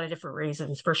for a lot of different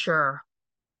reasons, for sure.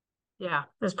 Yeah,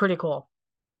 it's pretty cool.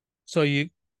 So you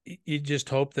just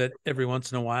hope that every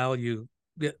once in a while you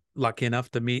get lucky enough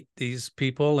to meet these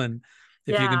people and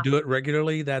If you can do it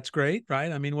regularly, that's great,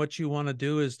 right? I mean, what you want to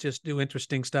do is just do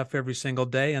interesting stuff every single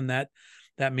day, and that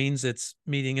means it's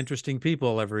meeting interesting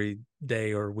people every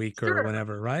day or week or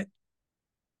whenever, right?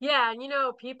 Yeah, and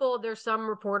there's some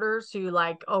reporters who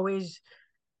like always,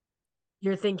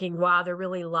 you're thinking, wow, they're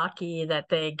really lucky that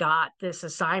they got this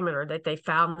assignment or that they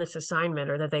found this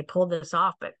assignment or that they pulled this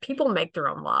off, but people make their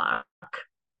own luck.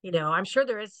 I'm sure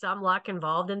there is some luck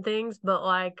involved in things, but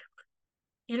like,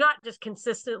 you're not just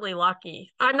consistently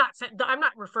lucky. I'm not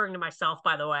referring to myself,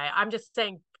 by the way. I'm just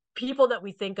saying people that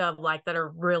we think of like that are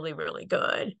really, really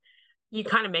good, you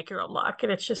kind of make your own luck.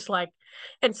 And it's just like,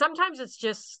 and sometimes it's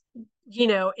just,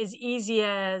 as easy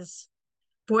as,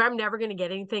 boy, I'm never going to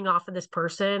get anything off of this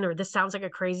person, or this sounds like a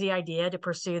crazy idea to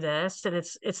pursue this, and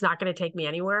it's not going to take me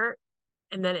anywhere.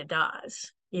 And then it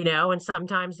does, and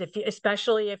sometimes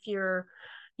especially if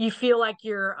you feel like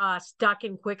you're stuck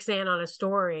in quicksand on a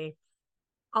story,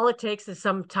 all it takes is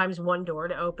sometimes one door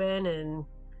to open, and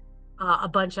a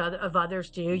bunch of others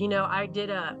do.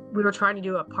 We were trying to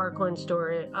do a Parkland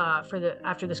story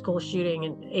after the school shooting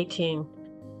in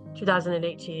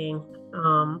 2018,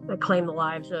 that claimed the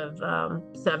lives of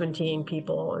 17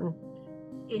 people and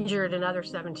injured another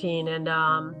 17. And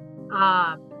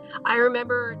I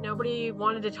remember nobody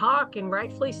wanted to talk, and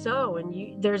rightfully so.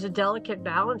 And there's a delicate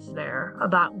balance there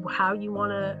about how you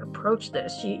want to approach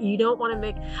this. You don't want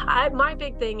to my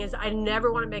big thing is I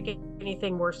never want to make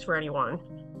anything worse for anyone.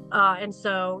 And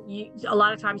so a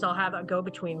lot of times I'll have a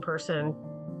go-between person.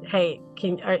 Hey,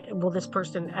 will this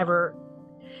person ever,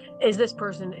 is this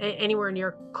person anywhere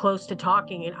near close to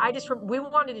talking? And we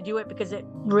wanted to do it because it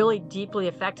really deeply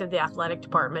affected the athletic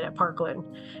department at Parkland,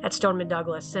 at Stoneman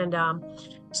Douglas. And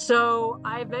so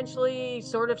I eventually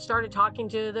sort of started talking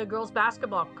to the girls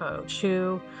basketball coach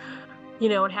who,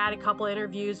 had a couple of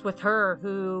interviews with her,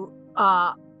 who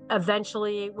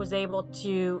eventually was able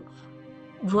to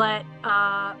let,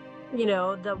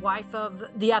 the wife of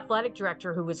the athletic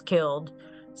director who was killed,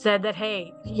 said that,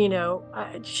 hey,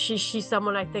 she's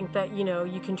someone I think that,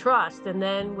 you can trust. And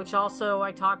then, which also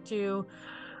I talked to,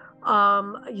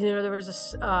 there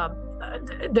was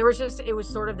it was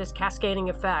sort of this cascading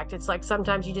effect. It's like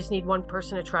sometimes you just need one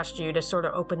person to trust you to sort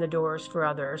of open the doors for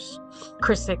others.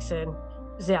 Chris Hickson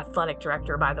is the athletic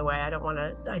director, by the way. I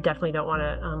definitely don't want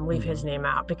to leave his name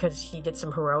out, because he did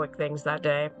some heroic things that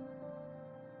day.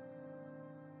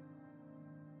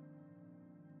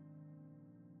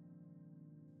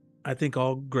 I think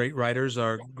all great writers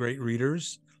are great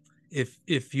readers.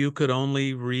 If you could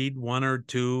only read one or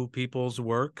two people's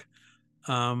work,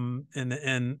 and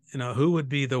who would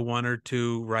be the one or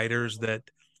two writers that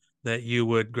you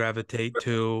would gravitate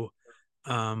to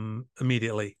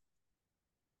immediately?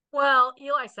 Well,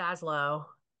 Eli Saslow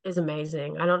is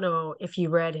amazing. I don't know if you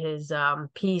read his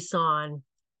piece on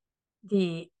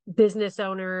the business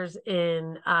owners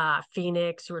in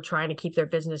Phoenix who are trying to keep their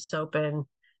business open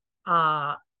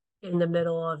in the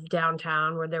middle of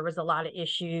downtown, where there was a lot of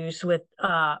issues with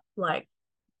like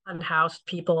unhoused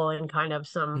people and kind of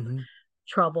some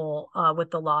trouble with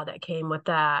the law that came with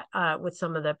that, with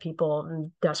some of the people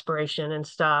in desperation and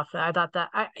stuff. I thought that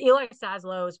Eli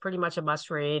Saslow is pretty much a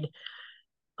must read.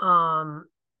 Tom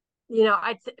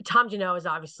Janot is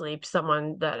obviously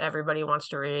someone that everybody wants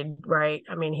to read, right?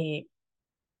 I mean, he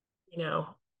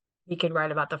could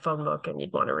write about the phone book and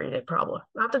you'd want to read it, probably.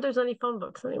 Not that there's any phone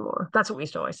books anymore. That's what we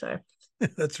used to always say.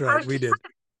 That's right. We did.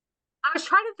 I was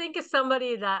trying to think of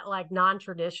somebody that like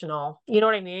non-traditional, you know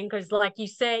what I mean? Because like you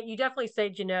definitely say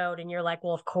Janot, and you're like,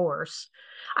 well, of course.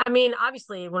 I mean,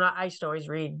 obviously, when I used to always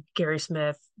read Gary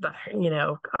Smith, but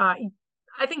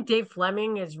I think Dave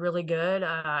Fleming is really good.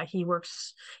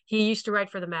 He used to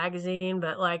write for the magazine,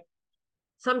 but like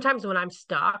sometimes when I'm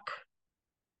stuck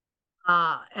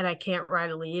and I can't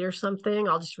write a lead or something,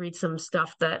 I'll just read some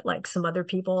stuff that like some other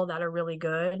people that are really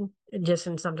good.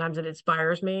 And sometimes it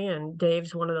inspires me. And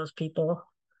Dave's one of those people.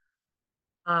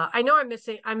 I know I'm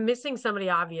missing somebody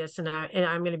obvious, and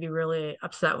I'm going to be really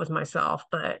upset with myself,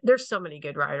 but there's so many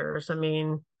good writers. I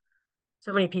mean,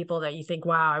 so many people that you think,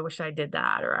 wow, I wish I did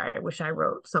that, or I wish I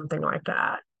wrote something like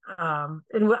that. And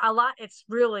it's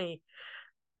really,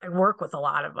 I work with a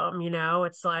lot of them,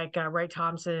 it's like Ray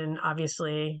Thompson,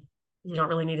 obviously you don't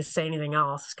really need to say anything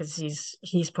else because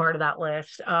he's part of that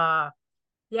list.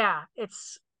 Yeah,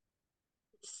 it's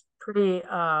pretty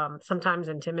sometimes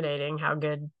intimidating how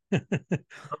good,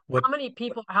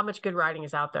 how much good writing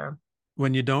is out there.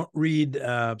 When you don't read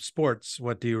sports,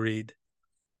 what do you read?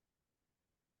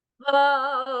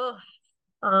 You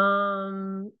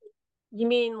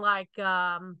mean like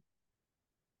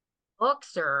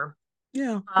books or?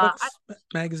 Yeah, books,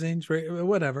 magazines,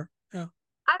 whatever. Yeah.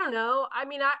 I don't know. I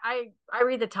mean, I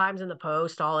read the Times and the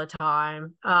Post all the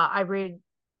time. I read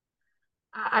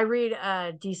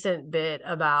a decent bit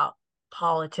about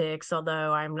politics,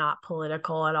 although I'm not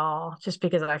political at all, just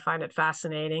because I find it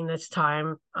fascinating this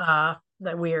time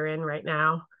that we are in right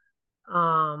now.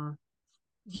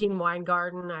 Gene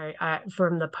Weingarten, I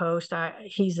from the Post,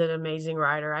 he's an amazing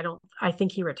writer. I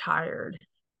think he retired,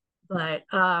 but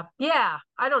yeah,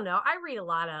 I don't know. I read a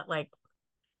lot of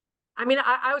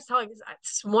I was telling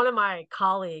one of my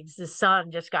colleagues, his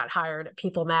son just got hired at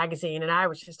People magazine, and I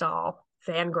was just all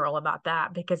fangirl about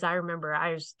that because I remember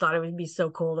I just thought it would be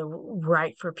so cool to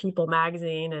write for People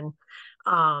magazine. And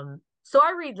so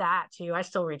I read that too. I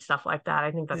still read stuff like that.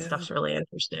 I think that stuff's really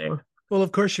interesting. Well,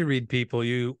 of course you read People.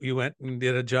 You went and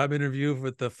did a job interview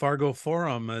with the Fargo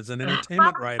Forum as an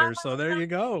entertainment writer. So there you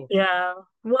go. Yeah.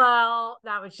 Well,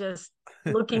 that was just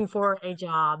looking for a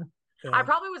job. Yeah. I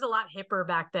probably was a lot hipper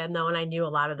back then, though, and I knew a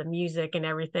lot of the music and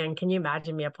everything. Can you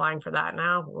imagine me applying for that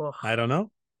now? Ugh. I don't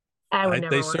know.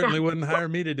 They certainly wouldn't hire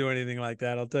me to do anything like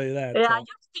that. I'll tell you that. Yeah, so. you have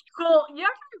to be cool. You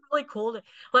have to be really cool.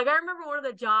 I remember one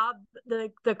of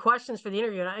the questions for the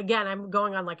interview, and again, I'm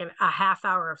going on like a half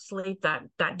hour of sleep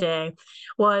that day,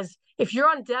 was if you're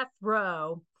on death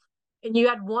row and you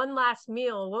had one last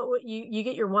meal, what would you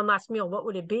get your one last meal? What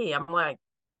would it be? I'm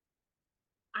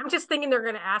just thinking they're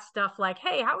going to ask stuff like,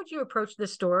 hey, how would you approach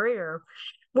this story? Or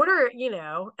what are,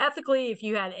 ethically, if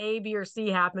you had A, B, or C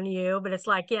happen to you, but it's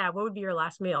like, yeah, what would be your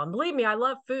last meal? And believe me, I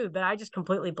love food, but I just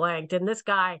completely blanked. And this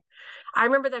guy, I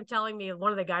remember them telling me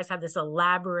one of the guys had this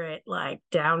elaborate, like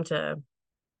down to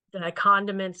the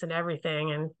condiments and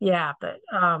everything. And yeah, but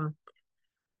it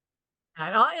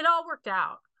all worked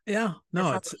out. Yeah,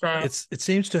 no, it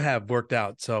seems to have worked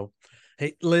out. So,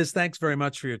 hey, Liz, thanks very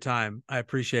much for your time. I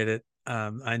appreciate it.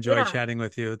 I enjoy chatting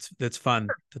with you. It's fun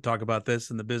to talk about this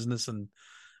and the business and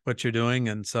what you're doing.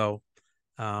 And so,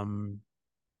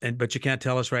 but you can't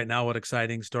tell us right now what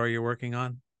exciting story you're working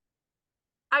on.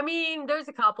 I mean, there's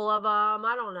a couple of them.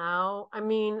 I don't know. I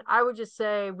mean, I would just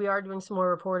say we are doing some more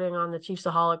reporting on the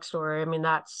Chiefsaholic story. I mean,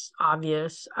 that's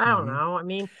obvious. I don't know. I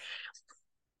mean,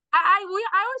 I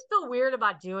always feel weird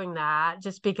about doing that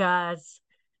just because,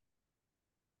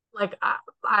 like,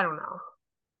 I don't know.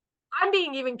 I'm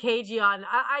being even cagey on.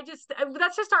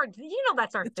 That's just our.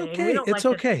 That's our thing. Okay. It's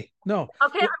okay. No.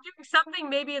 Okay, I'm doing something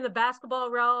maybe in the basketball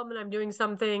realm, and I'm doing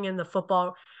something in the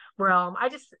football realm. I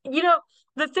just,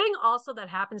 the thing also that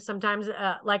happens sometimes,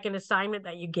 like an assignment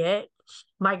that you get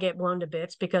might get blown to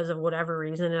bits because of whatever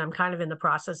reason, and I'm kind of in the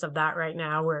process of that right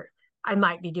now, where I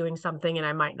might be doing something and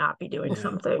I might not be doing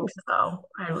something. So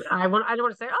I don't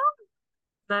want to say, oh,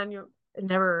 then it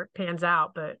never pans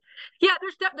out. But yeah,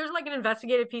 there's like an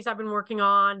investigative piece I've been working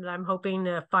on that I'm hoping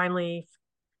to finally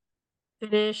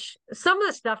finish. Some of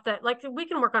the stuff that, like, we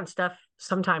can work on stuff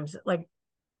sometimes like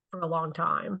for a long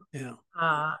time. Yeah.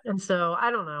 And so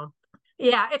I don't know.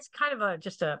 Yeah, it's kind of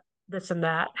just a this and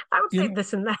that. I would say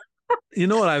this and that. You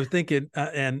know what I was thinking,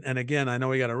 and again, I know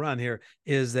we got to run here,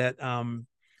 is that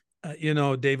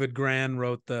David Gran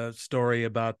wrote the story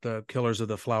about the Killers of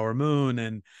the Flower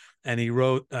Moon, and he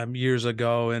wrote years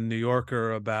ago in New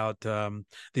Yorker about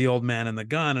The Old Man and the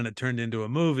Gun, and it turned into a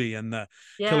movie, and the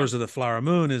Killers of the Flower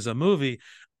Moon is a movie.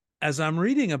 As I'm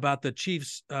reading about the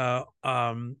Chiefsaholic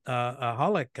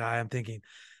guy, I'm thinking,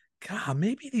 God,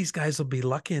 maybe these guys will be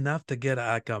lucky enough to get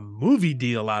a movie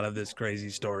deal out of this crazy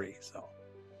story. So,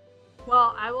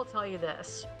 well, I will tell you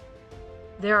this.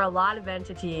 There are a lot of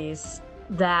entities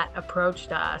that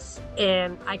approached us,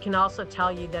 and I can also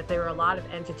tell you that there are a lot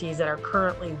of entities that are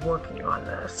currently working on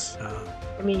this.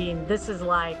 I mean, this is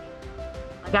like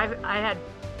I've had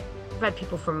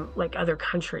people from like other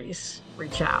countries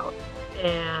reach out,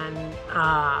 and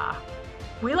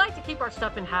we like to keep our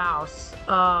stuff in house.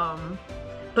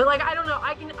 But like, I don't know.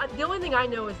 The only thing I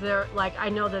know is I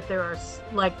know that there are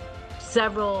like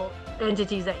several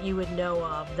entities that you would know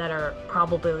of that are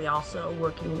probably also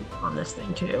working on this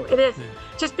thing too. It is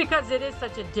just because it is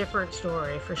such a different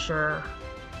story for sure.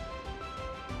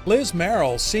 Liz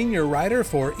Merrill, senior writer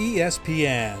for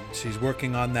ESPN. She's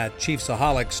working on that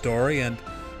Chiefsaholic story and,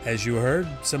 as you heard,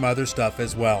 some other stuff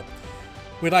as well.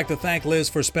 We'd like to thank Liz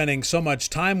for spending so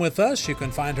much time with us. You can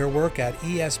find her work at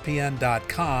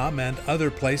ESPN.com and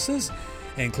other places,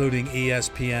 including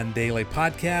ESPN Daily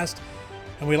Podcast.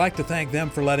 And we'd like to thank them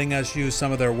for letting us use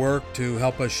some of their work to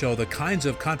help us show the kinds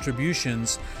of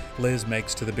contributions Liz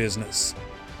makes to the business.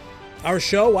 Our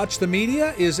show, Watch the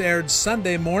Media, is aired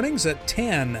Sunday mornings at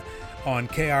 10 on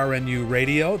KRNU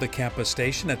Radio, the campus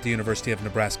station at the University of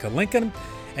Nebraska-Lincoln.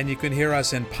 And you can hear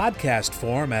us in podcast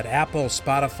form at Apple,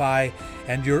 Spotify,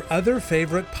 and your other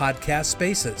favorite podcast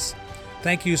spaces.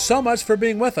 Thank you so much for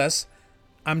being with us.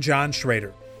 I'm John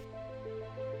Schrader.